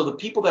 So the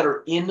people that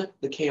are in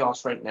the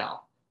chaos right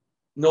now,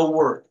 no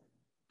word,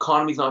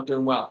 economy's not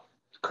doing well.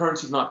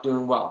 currency's not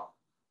doing well.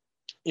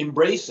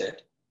 Embrace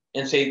it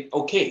and say,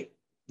 okay,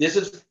 this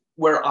is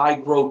where I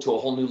grow to a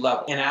whole new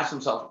level, and ask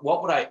themselves,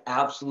 what would I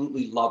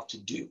absolutely love to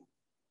do?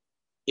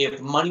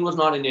 If money was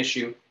not an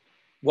issue,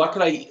 what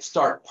could I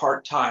start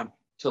part-time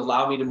to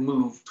allow me to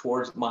move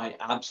towards my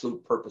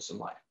absolute purpose in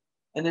life?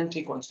 And then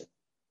take one step.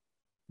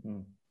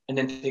 And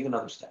then take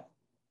another step.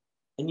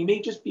 And you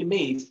may just be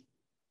amazed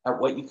at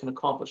what you can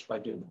accomplish by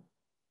doing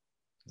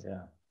that.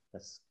 Yeah,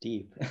 that's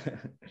deep.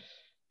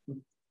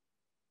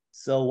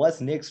 So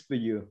what's next for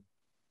you?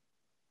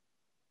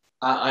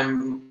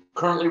 I'm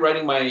currently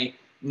writing my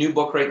new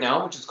book right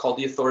now, which is called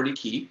The Authority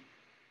Key.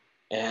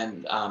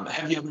 And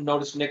have you ever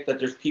noticed, Nick, that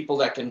there's people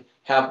that can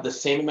have the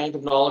same amount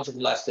of knowledge of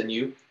less than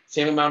you,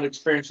 same amount of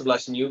experience of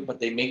less than you, but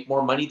they make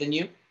more money than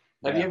you?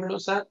 Have you ever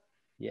noticed that?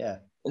 Yeah.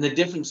 And the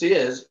difference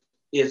is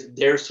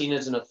they're seen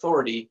as an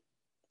authority,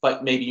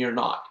 but maybe you're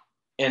not.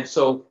 And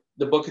so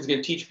the book is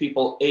going to teach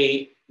people,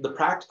 the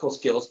practical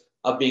skills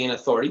of being an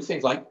authority,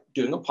 things like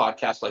doing a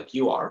podcast like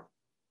you are,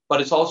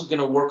 but it's also going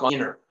to work on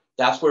inner.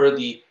 That's where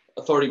the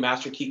Authority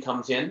Master Key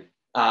comes in,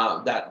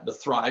 that the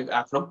Thrive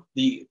acronym.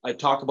 I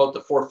talk about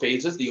the 4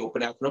 phases, the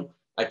open acronym.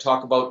 I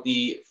talk about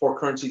the 4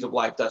 currencies of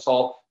life. That's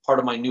all part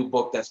of my new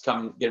book that's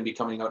going to be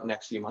coming out in the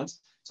next few months.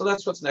 So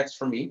that's what's next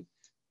for me.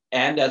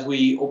 And as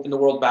we open the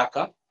world back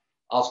up,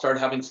 I'll start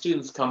having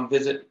students come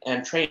visit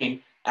and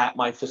train at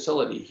my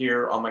facility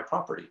here on my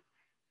property.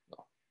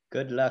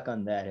 Good luck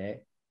on that, eh?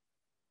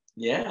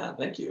 Yeah,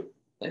 thank you.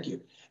 Thank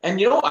you.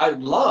 And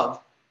I'd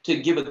love to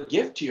give a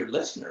gift to your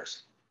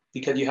listeners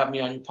because you have me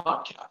on your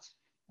podcast.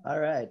 All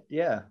right,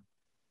 yeah.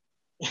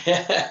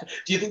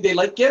 Do you think they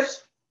like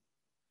gifts?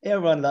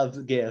 Everyone loves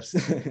gifts.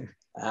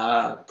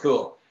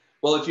 Cool.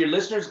 Well, if your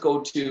listeners go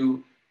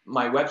to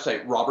my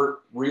website,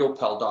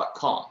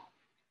 robertriopel.com,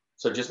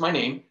 so just my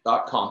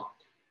name.com,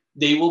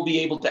 they will be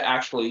able to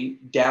actually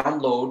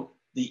download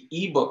the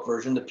ebook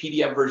version, the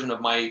PDF version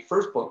of my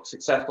first book,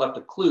 Success Left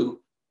a Clue,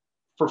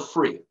 for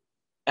free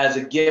as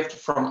a gift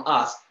from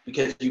us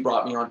because you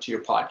brought me onto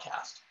your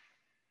podcast.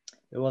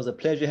 It was a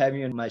pleasure having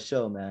you on my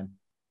show, man.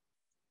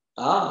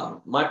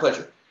 My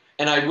pleasure.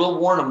 And I will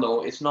warn them,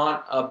 though, it's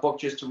not a book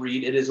just to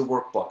read. It is a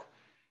workbook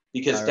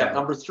because step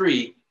number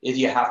 3 is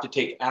you have to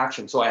take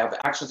action. So I have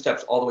action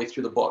steps all the way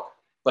through the book.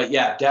 But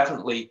yeah,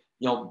 definitely,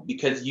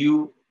 because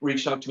you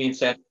reached out to me and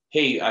said,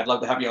 hey, I'd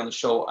love to have you on the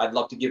show. I'd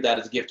love to give that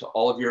as a gift to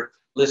all of your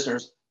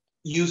listeners.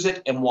 Use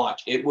it and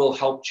watch. It will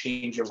help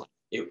change your life.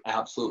 It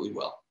absolutely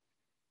will.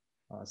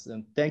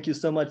 Awesome. Thank you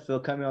so much for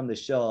coming on the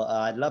show.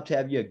 I'd love to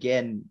have you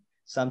again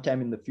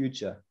sometime in the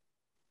future.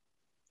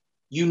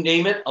 You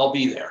name it, I'll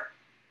be there.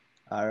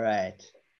 All right.